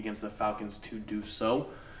good week against the Falcons to do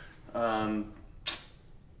so. Man,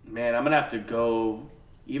 I'm going to have to go,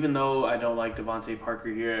 even though I don't like Devontae Parker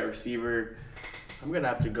here at receiver, I'm going to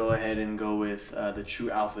have to go ahead and go with the true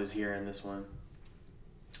alphas here in this one.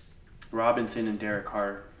 Robinson and Derek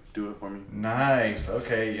Carr do it for me. Nice.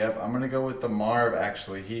 Okay, yep. I'm going to go with the Marv,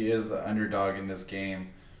 actually. He is the underdog in this game.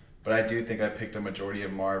 But I do think I picked a majority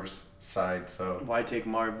of Marv's side. So Why take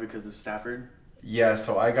Marv? Because of Stafford? yeah,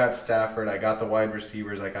 so I got Stafford. I got the wide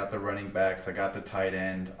receivers. I got the running backs. I got the tight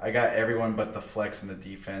end. I got everyone but the flex and the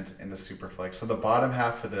defense and the super flex. So the bottom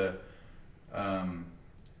half of the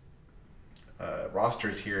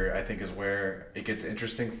rosters here, I think, is where it gets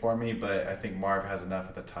interesting for me. But I think Marv has enough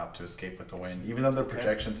at the top to escape with the win, even though the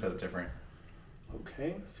projections says different.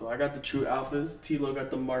 Okay, so I got the true alphas. Tilo got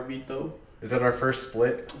the Marvito. Is that our first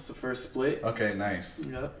split? That's the first split. Okay, nice.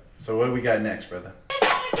 Yep. So what do we got next, brother?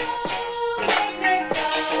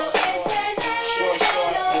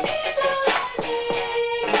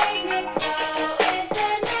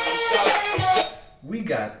 We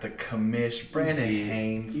got the commish, Brandon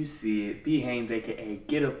Haynes. You see it. B. Haynes, a.k.a.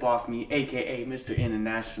 Get Up Off Me, a.k.a. Mr.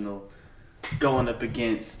 International, going up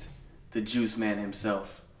against the Juice Man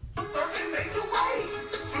himself. Certain major ways.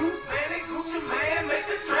 Juice man and Gucci man make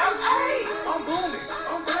the trap. Hey, I'm booming,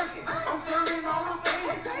 I'm breaking, I'm turning all the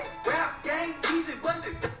babies. Rap game easy, but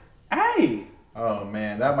the Hey! Oh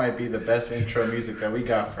man, that might be the best intro music that we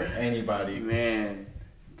got for anybody. Man,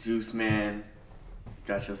 Juice Man,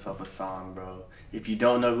 got yourself a song, bro. If you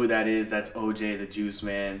don't know who that is, that's OJ the Juice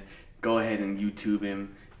Man. Go ahead and YouTube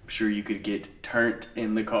him. I'm sure you could get turned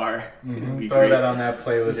in the car. Mm-hmm. Throw that on that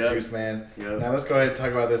playlist, Yep. Juice Man. Yep. Now let's go ahead and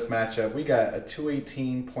talk about this matchup. We got a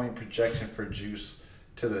 218-point projection for Juice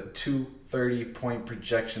to the 230-point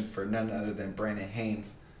projection for none other than Brandon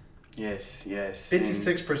Haynes. Yes.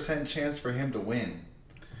 56% chance for him to win.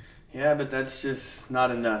 Yeah, but that's just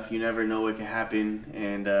not enough. You never know what can happen,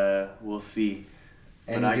 and we'll see.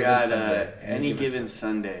 But I got any given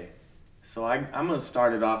Sunday. So I'm going to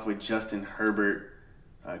start it off with Justin Herbert,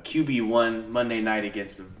 QB1 Monday night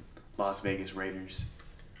against the Las Vegas Raiders.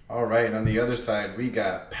 All right, and on the other side, we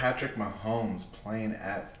got Patrick Mahomes playing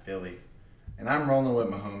at Philly. And I'm rolling with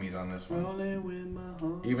Mahomes on this one. Rolling with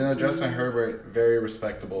Mahomes. Even though Justin Herbert, very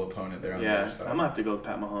respectable opponent there on the Yeah, other side. I'm going to have to go with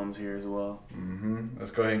Pat Mahomes here as well.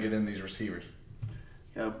 Let's go ahead and get in these receivers.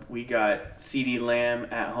 Yep, we got CeeDee Lamb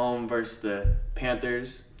at home versus the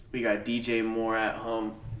Panthers. We got DJ Moore at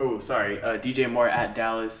home. DJ Moore at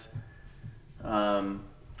Dallas. And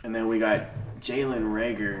then we got Jalen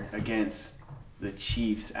Reagor against the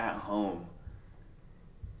Chiefs at home.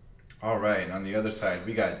 All right, and on the other side,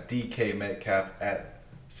 we got DK Metcalf at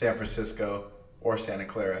San Francisco or Santa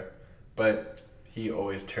Clara. But he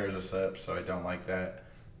always tears us up, so I don't like that.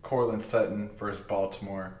 Cortland Sutton versus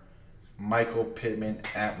Baltimore. Michael Pittman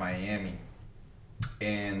at Miami.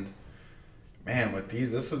 And man, with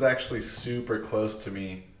these, this is actually super close to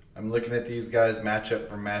me. I'm looking at these guys matchup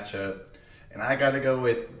for matchup, and I got to go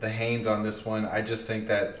with the Haynes on this one. I just think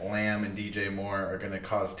that Lamb and DJ Moore are going to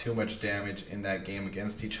cause too much damage in that game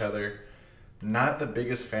against each other. Not the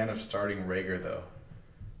biggest fan of starting Reagor, though.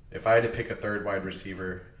 If I had to pick a third wide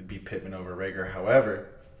receiver, it'd be Pittman over Reagor. However,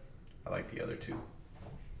 I like the other two.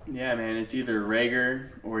 Yeah, man, it's either Reagor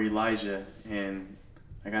or Elijah, and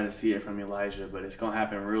I got to see it from Elijah, but it's going to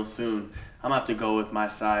happen real soon. I'm going to have to go with my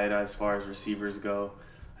side as far as receivers go.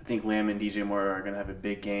 I think Lamb and DJ Moore are going to have a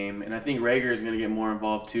big game, and I think Reagor is going to get more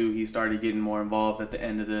involved too. He started getting more involved at the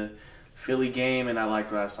end of the Philly game, and I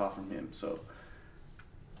liked what I saw from him. So,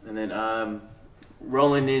 and then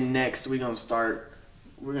rolling in next, we're going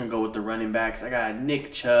to go with the running backs. I got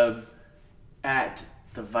Nick Chubb at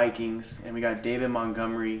the Vikings, and we got David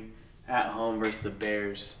Montgomery at home versus the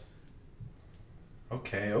Bears.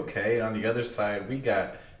 Okay. And on the other side, we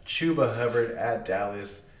got Chuba Hubbard at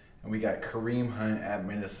Dallas, and we got Kareem Hunt at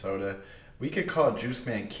Minnesota. We could call Juice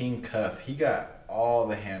Man King Cuff. He got all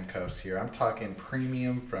the handcuffs here. I'm talking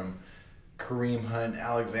premium from Kareem Hunt,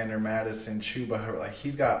 Alexander Madison, Chuba Hubbard. Like,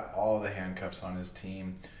 he's got all the handcuffs on his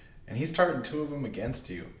team, and he's starting two of them against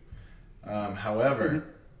you. However,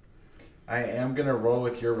 I am going to roll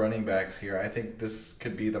with your running backs here. I think this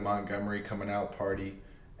could be the Montgomery coming out party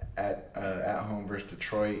at home versus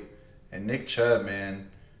Detroit. And Nick Chubb, man,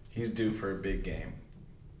 he's due for a big game.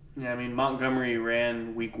 Yeah, I mean, Montgomery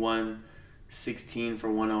ran week 1, 16 for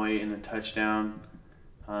 108 and a touchdown.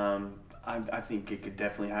 I think it could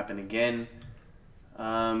definitely happen again.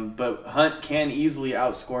 But Hunt can easily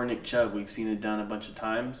outscore Nick Chubb. We've seen it done a bunch of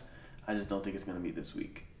times. I just don't think it's going to be this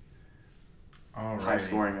week. Alrighty.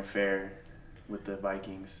 High-scoring affair with the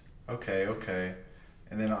Vikings. Okay.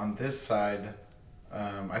 And then on this side,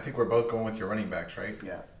 I think we're both going with your running backs, right?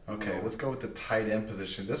 Yeah. Okay, let's go with the tight end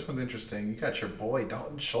position. This one's interesting. You got your boy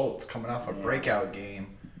Dalton Schultz coming off a breakout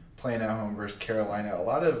game, playing at home versus Carolina. A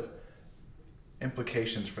lot of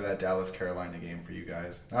implications for that Dallas-Carolina game for you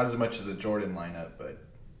guys. Not as much as a Jordan lineup, but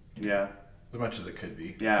Yeah. as much as it could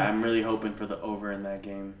be. Yeah, I'm really hoping for the over in that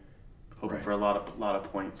game. Hoping Right. for a lot of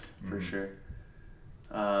points for sure.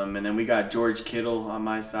 And then we got George Kittle on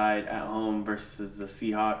my side at home versus the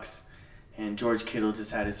Seahawks. And George Kittle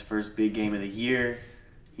just had his first big game of the year.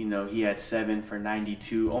 You know, he had 7 for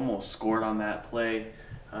 92, almost scored on that play.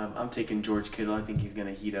 I'm taking George Kittle. I think he's going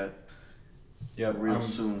to heat up real I'm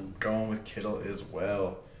soon. going with Kittle as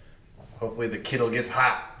well. Hopefully the Kittle gets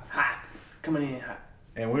hot. Hot. Coming in hot.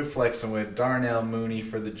 And we're flexing with Darnell Mooney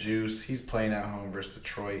for the juice. He's playing at home versus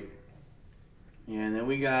Detroit. Yeah, and then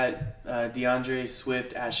we got DeAndre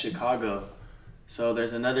Swift at Chicago. So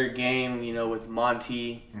there's another game, you know, with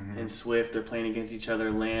Monty and Swift. They're playing against each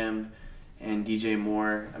other, Lamb and DJ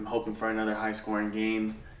Moore. I'm hoping for another high-scoring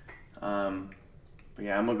game. But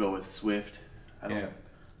yeah, I'm going to go with Swift.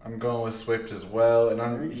 I'm going with Swift as well.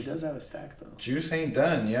 And He does have a stack, though. Juice ain't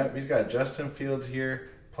done. Yep, he's got Justin Fields here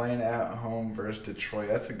playing at home versus Detroit.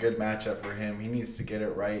 That's a good matchup for him. He needs to get it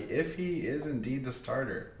right if he is indeed the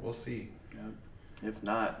starter. We'll see. Yep. If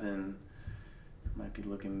not, then it might be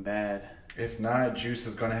looking bad. If not, Juice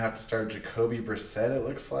is going to have to start Jacoby Brissett, it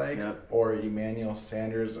looks like, or Emmanuel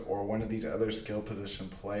Sanders, or one of these other skill position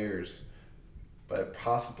players. But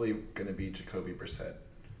possibly going to be Jacoby Brissett.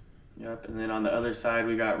 Yep, and then on the other side,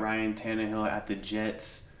 we got Ryan Tannehill at the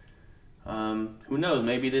Jets. Who knows?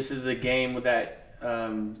 Maybe this is a game with that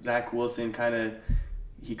Zach Wilson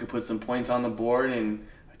he could put some points on the board, and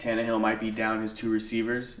Tannehill might be down his 2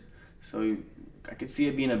 receivers. So I could see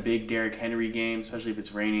it being a big Derrick Henry game, especially if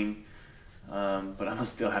it's raining. But I'm going to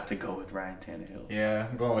still have to go with Ryan Tannehill. Yeah,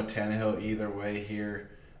 I'm going with Tannehill either way here.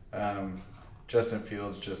 Justin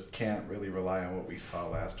Fields just can't really rely on what we saw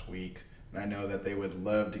last week. And I know that they would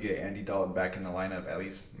love to get Andy Dalton back in the lineup. At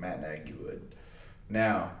least Matt Nagy would.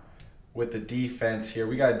 Now, with the defense here,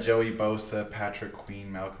 we got Joey Bosa, Patrick Queen,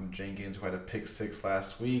 Malcolm Jenkins, who had a pick 6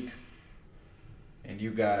 last week. And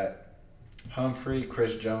you got Humphrey,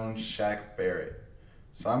 Chris Jones, Shaq Barrett.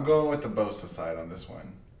 So I'm going with the Bosa side on this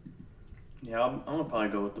one. Yeah, I'm going to probably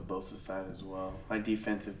go with the Bosa side as well. My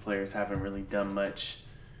defensive players haven't really done much.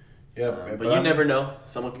 Yep. But you never know.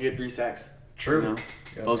 Someone could get 3 sacks. True. You know?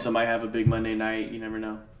 Yep. Bosa might have a big Monday night. You never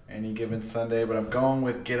know. Any given Sunday, but I'm going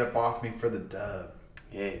with Get Up Off Me for the dub.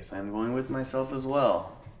 Yes, I'm going with myself as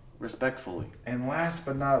well. Respectfully. And last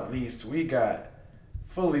but not least, we got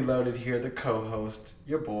Fully Loaded here, the co-host,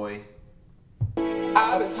 your boy.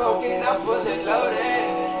 I've been smoking, I'm fully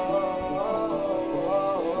loaded.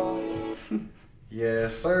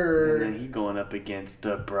 Yes, sir. And then he going up against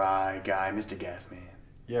the Bry guy, Mr. Gasman.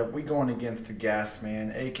 Yeah, we going against the Gas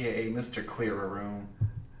Man, a.k.a. Mr. Clearer Room.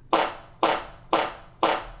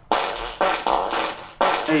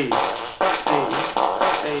 Hey.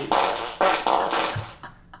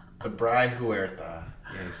 The Bry Huerta.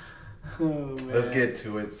 Yes. Oh, man. Let's get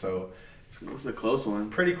to it. So, It's a close one.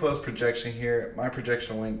 pretty close projection here. My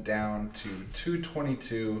projection went down to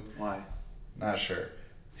 222. Why? Not sure.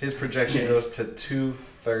 His projection goes to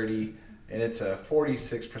 230, and it's a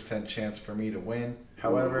 46% chance for me to win.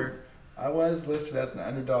 However, I was listed as an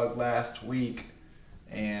underdog last week,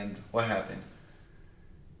 and what happened?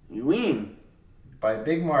 You win. By a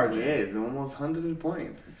big margin. Yeah, it's almost 100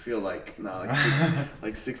 points. It feels like,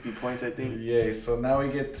 like 60 points, I think. Yay, so now we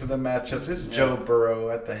get to the matchups. It's Joe Burrow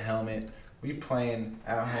at the helmet. We playing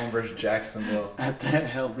at home versus Jacksonville. At that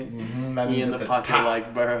helmet. That He means in at the the pocket top.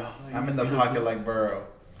 like Burrow. I'm in the pocket like Burrow.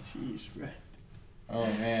 Sheesh, bro. Oh,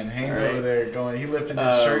 man. Haynes All right. over there going, he lifting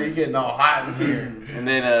his shirt. He getting all hot in here. And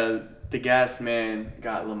then the Gas Man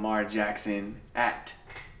got Lamar Jackson at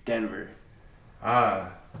Denver.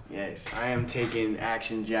 Ah, Yes, I am taking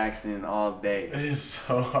Action Jackson all day. it is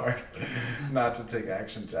so hard not to take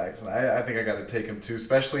Action Jackson. I think I got to take him too,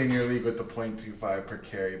 especially in your league with the .25 per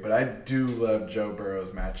carry. But I do love Joe Burrow's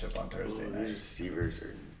matchup on Thursday These night. receivers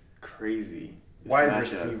are crazy. wide matchup.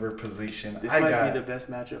 receiver position. This might be the best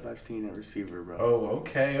matchup I've seen at receiver, bro. Oh,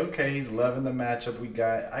 okay. He's loving the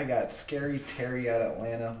matchup. I got Scary Terry out of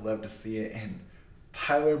Atlanta. Love to see it. And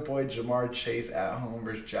Tyler Boyd, Jamar Chase at home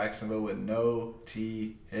versus Jacksonville with no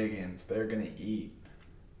T. Higgins. They're going to eat.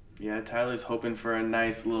 Yeah, Tyler's hoping for a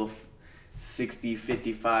nice little 60,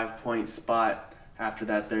 55-point spot after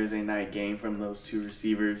that Thursday night game from those two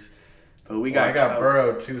receivers. But I got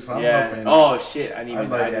Burrow too, so I'm hoping. Oh shit! I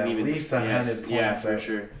didn't at even. least 100 points. Yeah, for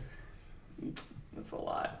sure. That's a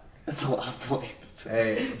lot. That's a lot of points.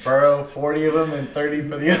 Hey, Burrow, 40 of them and 30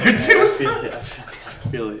 for the other two. I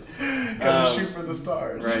feel it. Gotta shoot for the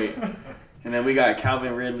stars. Right. And then we got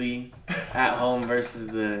Calvin Ridley at home versus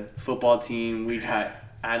the football team. We got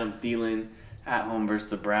Adam Thielen at home versus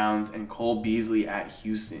the Browns, and Cole Beasley at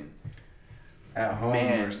Houston. At home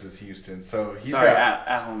versus Houston. So he's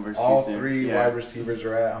at home versus all Houston. All three wide receivers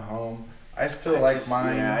are at home. I still like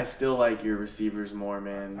mine. Yeah, I still like your receivers more,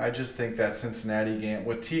 man. I just think that Cincinnati game,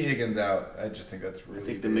 with T. Higgins out, I just think that's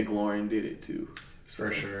really big. the McLaurin did it too. For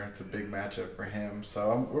sure. It's a big matchup for him.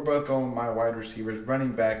 So we're both going with my wide receivers.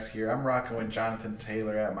 Running backs here, I'm rocking with Jonathan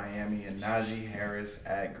Taylor at Miami and Najee Harris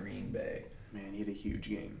at Green Bay. Man, he had a huge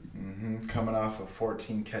game. Coming off of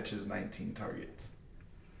 14 catches, 19 targets.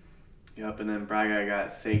 Yep, and then Braga got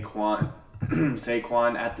Saquon.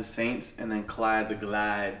 Saquon at the Saints, and then Clyde the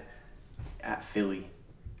Glide at Philly.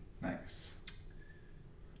 Nice.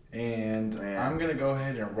 And I'm going to go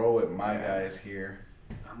ahead and roll with my guys here.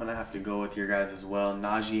 I'm going to have to go with your guys as well.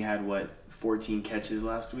 Najee had, 14 catches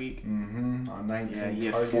last week? On 19 he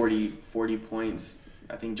had targets. 40 points.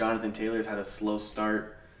 I think Jonathan Taylor's had a slow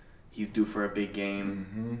start. He's due for a big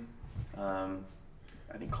game.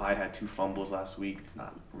 I think Clyde had 2 fumbles last week. It's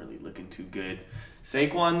not really looking too good.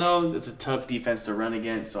 Saquon, though, it's a tough defense to run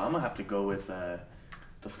against, so I'm going to have to go with the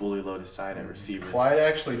fully loaded side at receiver. Clyde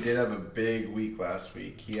actually did have a big week last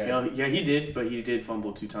week. He had he did, but he did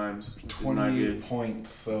fumble 2 times, which 28 points.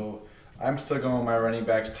 So I'm still going with my running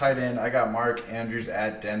backs. Tight end, I got Mark Andrews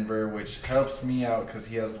at Denver, which helps me out because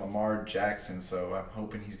he has Lamar Jackson, so I'm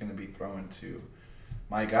hoping he's going to be throwing to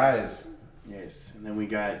my guys. Yes, and then we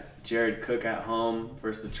got Jared Cook at home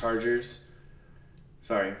versus the Chargers.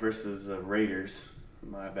 Versus the Raiders.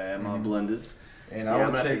 My bad, my blunders. And I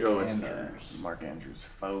will take with Mark Andrews,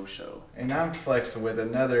 faux show. And I'm flexing with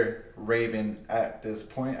another Raven at this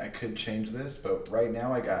point. I could change this, but right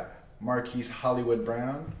now I got Marquise Hollywood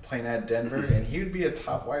Brown playing at Denver, and he would be a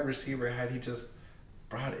top wide receiver had he just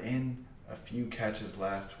brought in a few catches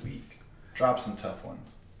last week. Drop some tough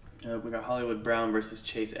ones. We got Hollywood Brown versus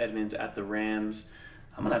Chase Edmonds at the Rams.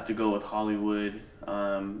 I'm going to have to go with Hollywood.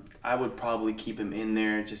 I would probably keep him in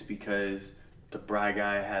there just because the Bry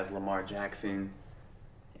guy has Lamar Jackson,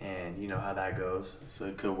 and you know how that goes. So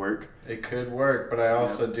it could work. It could work, but I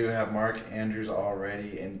also do have Mark Andrews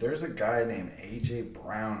already, and there's a guy named A.J.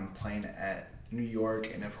 Brown playing at New York,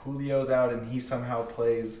 and if Julio's out and he somehow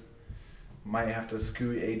plays, might have to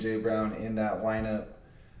scoot A.J. Brown in that lineup.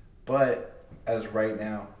 But as right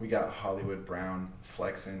now, we got Hollywood Brown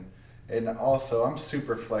flexing. And also, I'm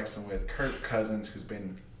super flexing with Kirk Cousins, who's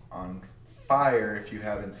been on fire if you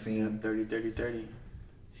haven't seen. 30.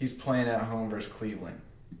 He's playing at home versus Cleveland.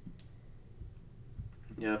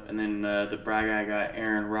 Yep, and then the Bragg guy got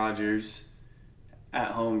Aaron Rodgers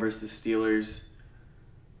at home versus the Steelers.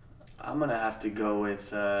 I'm going to have to go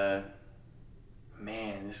with, man,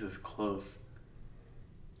 this is close.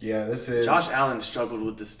 Yeah, this is... Josh Allen struggled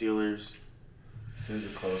with the Steelers. This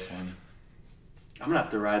is a close one. I'm going to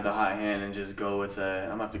have to ride the hot hand and just go with, I'm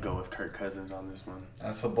going to have to go with Kirk Cousins on this one.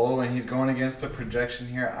 That's a bold one. He's going against the projection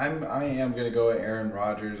here. I am going to go with Aaron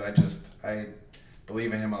Rodgers. I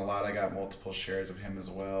believe in him a lot. I got multiple shares of him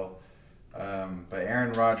as well. But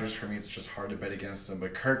Aaron Rodgers, for me, it's just hard to bet against him.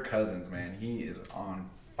 But Kirk Cousins, man, he is on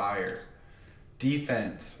fire.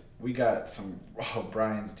 Defense, we got some... Oh,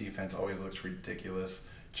 Brian's defense always looks ridiculous.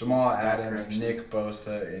 Jamal Adams, Nick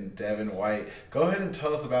Bosa, and Devin White. Go ahead and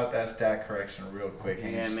tell us about that stat correction real quick.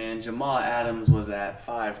 Yeah, man. Jamal Adams was at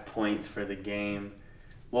 5 points for the game.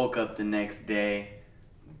 Woke up the next day.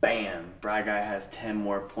 Bam! Bry Guy has 10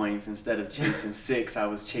 more points. Instead of chasing 6, I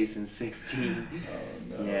was chasing 16.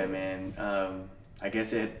 Oh, no. Yeah, man. I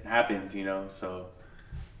guess it happens, you know. So,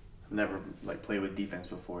 I've never played with defense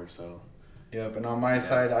before, so. Yep, and on my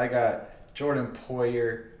side, I got Jordan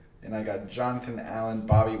Poyer. And I got Jonathan Allen,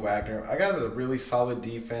 Bobby Wagner. I got a really solid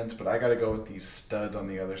defense, but I got to go with these studs on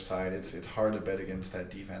the other side. It's hard to bet against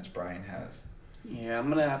that defense Brian has. Yeah, I'm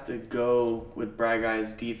going to have to go with Bry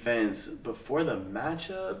Guy's defense. But for the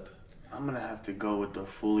matchup, I'm going to have to go with the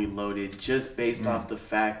fully loaded just based off the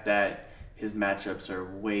fact that his matchups are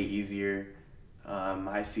way easier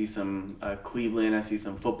I see some Cleveland. I see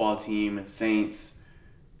some football team, Saints,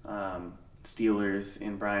 Steelers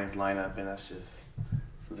in Brian's lineup, and those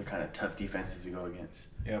are kind of tough defenses to go against.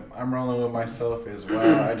 Yep, I'm rolling with myself as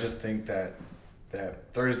well. I just think that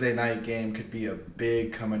Thursday night game could be a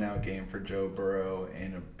big coming out game for Joe Burrow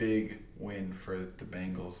and a big win for the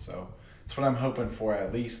Bengals. So that's what I'm hoping for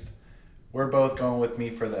at least. We're both going with me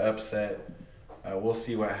for the upset. We'll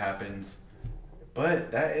see what happens.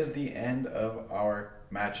 But that is the end of our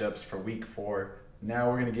matchups for week 4. Now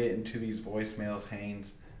we're going to get into these voicemails,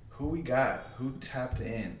 Haynes. Who we got? Who tapped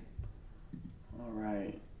in? All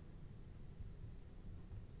right.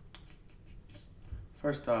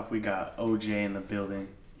 First off, we got OJ in the building.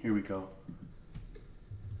 Here we go.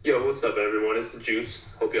 Yo, what's up, everyone? It's the Juice.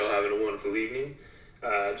 Hope y'all having a wonderful evening.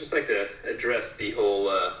 Just like to address the whole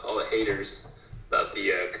all the haters about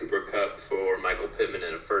the Cooper Kupp for Michael Pittman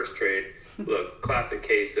in a first trade. Look, classic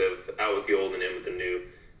case of out with the old and in with the new.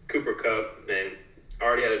 Cooper Kupp, man,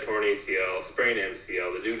 already had a torn ACL, sprained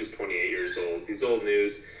MCL. The dude is 28 years old. He's old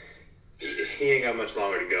news. He ain't got much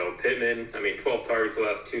longer to go. Pittman, 12 targets the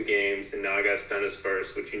last 2 games, and now I got stunned his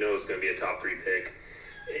first, which you know is going to be a top 3 pick.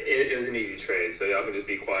 It was an easy trade, so y'all can just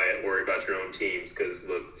be quiet, worry about your own teams, because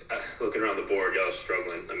looking around the board, y'all are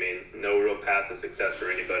struggling. No real path to success for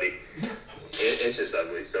anybody. It's just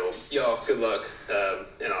ugly. So, y'all, good luck,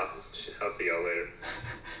 and I'll see y'all later.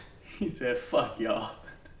 He said, fuck y'all.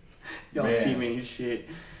 Y'all Man. team ain't shit.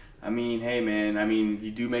 Hey, man,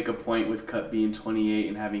 you do make a point with Kupp being 28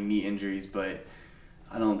 and having knee injuries, but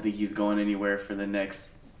I don't think he's going anywhere for the next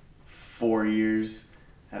 4 years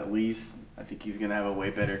at least. I think he's going to have a way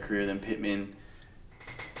better career than Pittman,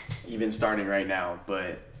 even starting right now.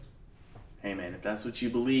 But, hey, man, if that's what you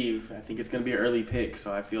believe, I think it's going to be an early pick,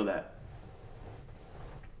 so I feel that.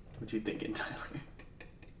 What you thinking, Tyler?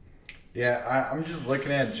 Yeah, I'm just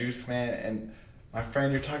looking at Juice, man, and my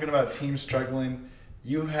friend, you're talking about teams struggling.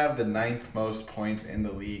 You have the 9th most points in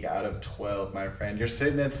the league out of 12, my friend. You're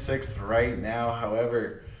sitting at 6th right now.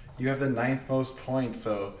 However, you have the 9th most points,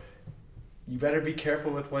 so you better be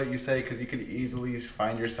careful with what you say because you could easily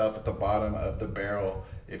find yourself at the bottom of the barrel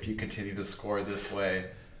if you continue to score this way.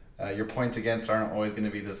 Your points against aren't always going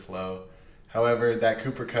to be this low. However, that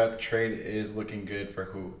Cooper Kupp trade is looking good for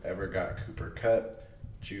whoever got Cooper Kupp.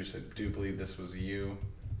 Juice, I do believe this was you.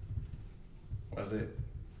 Was it?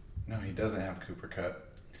 No, he doesn't have Cooper Kupp.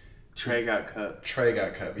 Trey got Kupp. Trey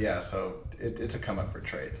got Kupp, yeah, so it's a come up for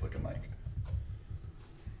Trey, it's looking like.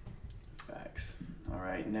 Facts. All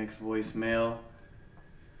right, next voicemail.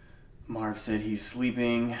 Marv said he's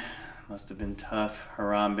sleeping. Must have been tough.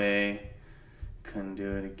 Harambe. Couldn't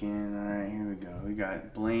do it again. All right, here we go. We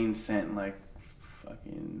got Blaine sent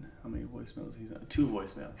fucking, how many voicemails he's on? 2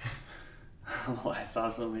 voicemails. I saw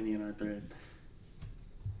so many in our thread.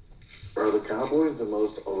 Are the Cowboys the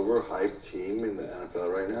most overhyped team in the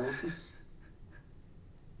NFL right now?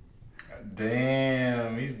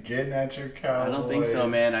 Damn, he's getting at your Cowboys. I don't think so,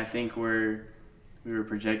 man. I think we were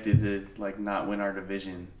projected to not win our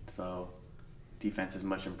division, so defense is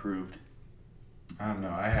much improved. I don't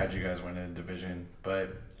know. I had you guys winning the division,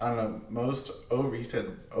 but I don't know. You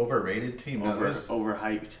said overrated team? No,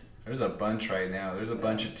 Overhyped. There's a bunch right now. There's a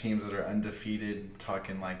bunch of teams that are undefeated.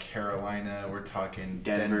 Talking like Carolina, we're talking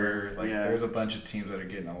Denver. There's a bunch of teams that are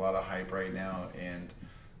getting a lot of hype right now, and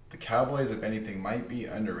the Cowboys, if anything, might be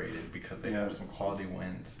underrated because they have some quality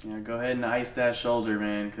wins. Yeah, go ahead and ice that shoulder,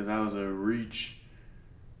 man, because that was a reach.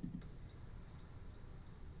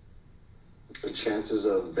 The chances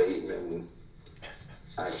of Bateman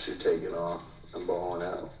actually taking off and balling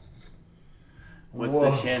out. What's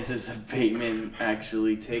the chances of Bateman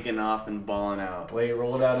actually taking off and balling out? Blake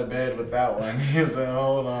rolled out of bed with that one. He was like,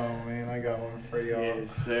 hold on, man, I got one for y'all.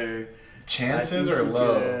 Yes, sir. Chances are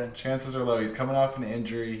low. Chances are low. He's coming off an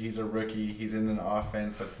injury. He's a rookie. He's in an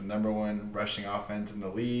offense that's the number 1 rushing offense in the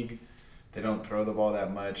league. They don't throw the ball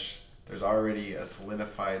that much. There's already a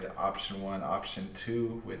solidified option 1, option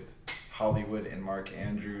 2 with Hollywood and Mark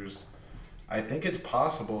Andrews. I think it's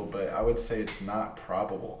possible, but I would say it's not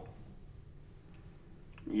probable.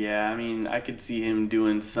 Yeah, I could see him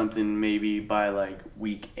doing something maybe by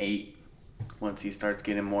week 8 once he starts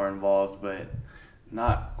getting more involved, but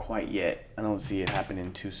not quite yet. I don't see it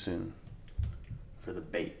happening too soon for the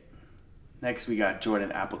bait. Next, we got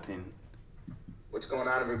Jordan Appleton. What's going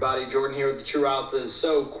on, everybody? Jordan here with the True Alphas.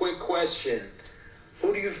 So, quick question.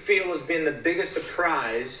 Who do you feel has been the biggest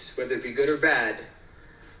surprise, whether it be good or bad,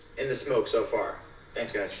 in the smoke so far?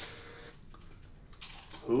 Thanks, guys.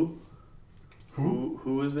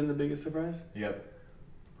 Who has been the biggest surprise? Yep.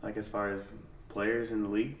 As far as players in the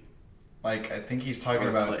league? I think he's talking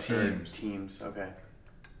about teams. Teams, okay.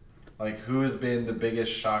 Like, who has been the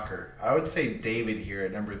biggest shocker? I would say David here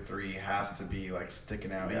at number 3 has to be, like,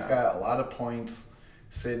 sticking out. Yeah. He's got a lot of points,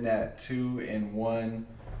 sitting at 2 and 1.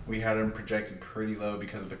 We had him projected pretty low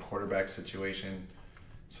because of the quarterback situation.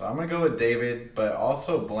 So I'm going to go with David, but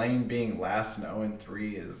also Blaine being last in 0 and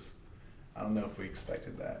 3 is, I don't know if we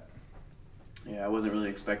expected that. Yeah, I wasn't really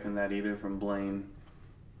expecting that either from Blaine.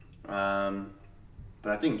 But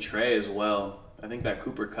I think Trey as well. I think that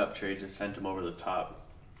Cooper Kupp trade just sent him over the top.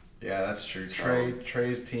 Yeah, that's true.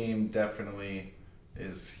 Trey's team definitely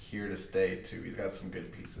is here to stay too. He's got some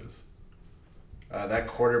good pieces. That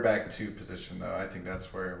quarterback 2 position though, I think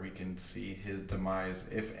that's where we can see his demise,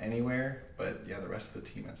 if anywhere. But yeah, the rest of the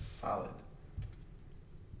team is solid.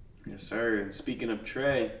 Yes, sir. And speaking of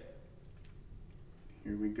Trey,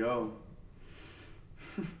 here we go.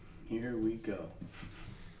 Here we go.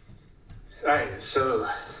 Alright, so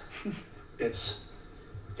it's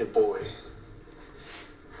your boy.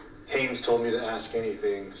 Haynes told me to ask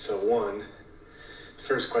anything, so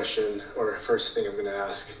first question, or first thing I'm going to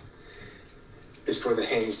ask is for the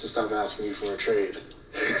Haynes to stop asking you for a trade.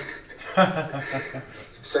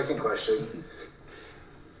 Second question,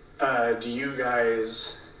 do you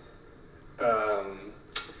guys,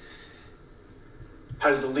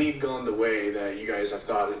 has the league gone the way that you guys have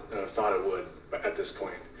thought it would at this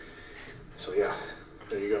point? So yeah,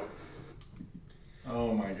 there you go.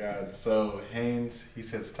 Oh my God. So Haynes, he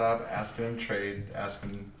said stop asking him trade,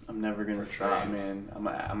 asking. I'm never gonna stop, man. I'm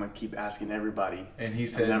gonna keep asking everybody. And he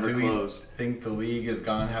said, "Do we think the league has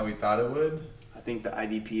gone how we thought it would?" I think the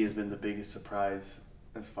IDP has been the biggest surprise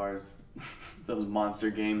as far as those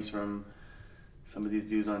monster games from some of these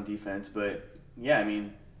dudes on defense. But yeah, I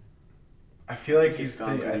mean, I feel like he's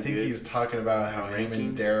he's talking about how him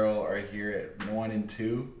and Daryl are here at 1 and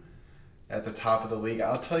 2. At the top of the league.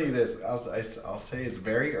 I'll tell you this. I'll say it's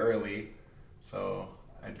very early, so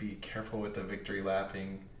I'd be careful with the victory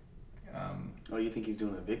lapping. You think he's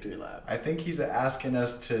doing a victory lap? I think he's asking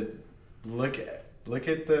us to look at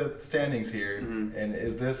the standings here, and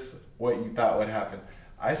is this what you thought would happen?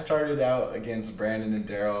 I started out against Brandon and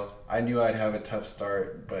Daryl. I knew I'd have a tough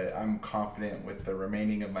start, but I'm confident with the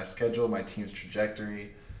remaining of my schedule, my team's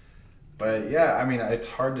trajectory. But yeah, I mean, it's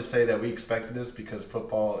hard to say that we expected this because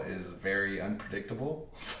football is very unpredictable.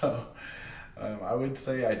 So I would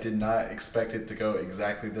say I did not expect it to go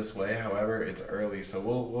exactly this way. However, it's early, so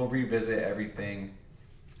we'll revisit everything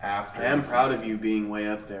after. I am proud of you being way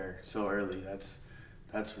up there so early.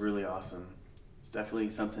 That's really awesome. It's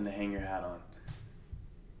definitely something to hang your hat on.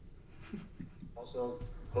 Also,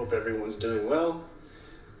 hope everyone's doing well,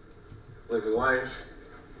 living life.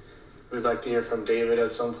 We'd like to hear from David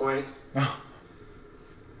at some point. Oh.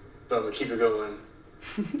 But I'm going to keep it going.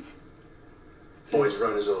 Boys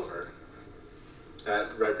run is over.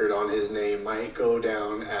 That record on his name might go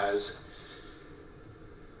down as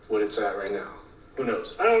what it's at right now. Who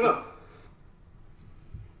knows? I don't know.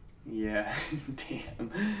 Yeah,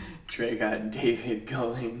 damn. Trey got David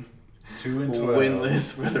going 2 and 12.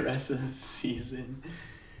 winless for the rest of the season.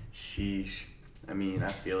 Sheesh. I mean, I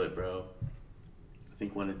feel it, bro. I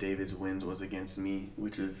think one of David's wins was against me,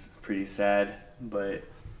 which is pretty sad. But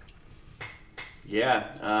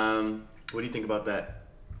yeah, what do you think about that?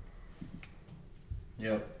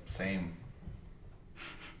 Yep, same.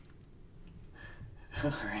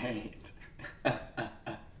 All right.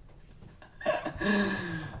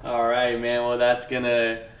 All right, man. Well, that's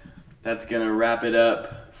gonna wrap it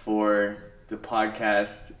up for the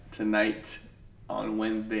podcast tonight on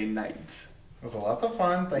Wednesday night. It was a lot of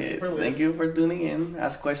fun. Thank you for listening. Thank you for tuning in.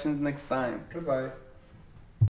 Ask questions next time. Goodbye.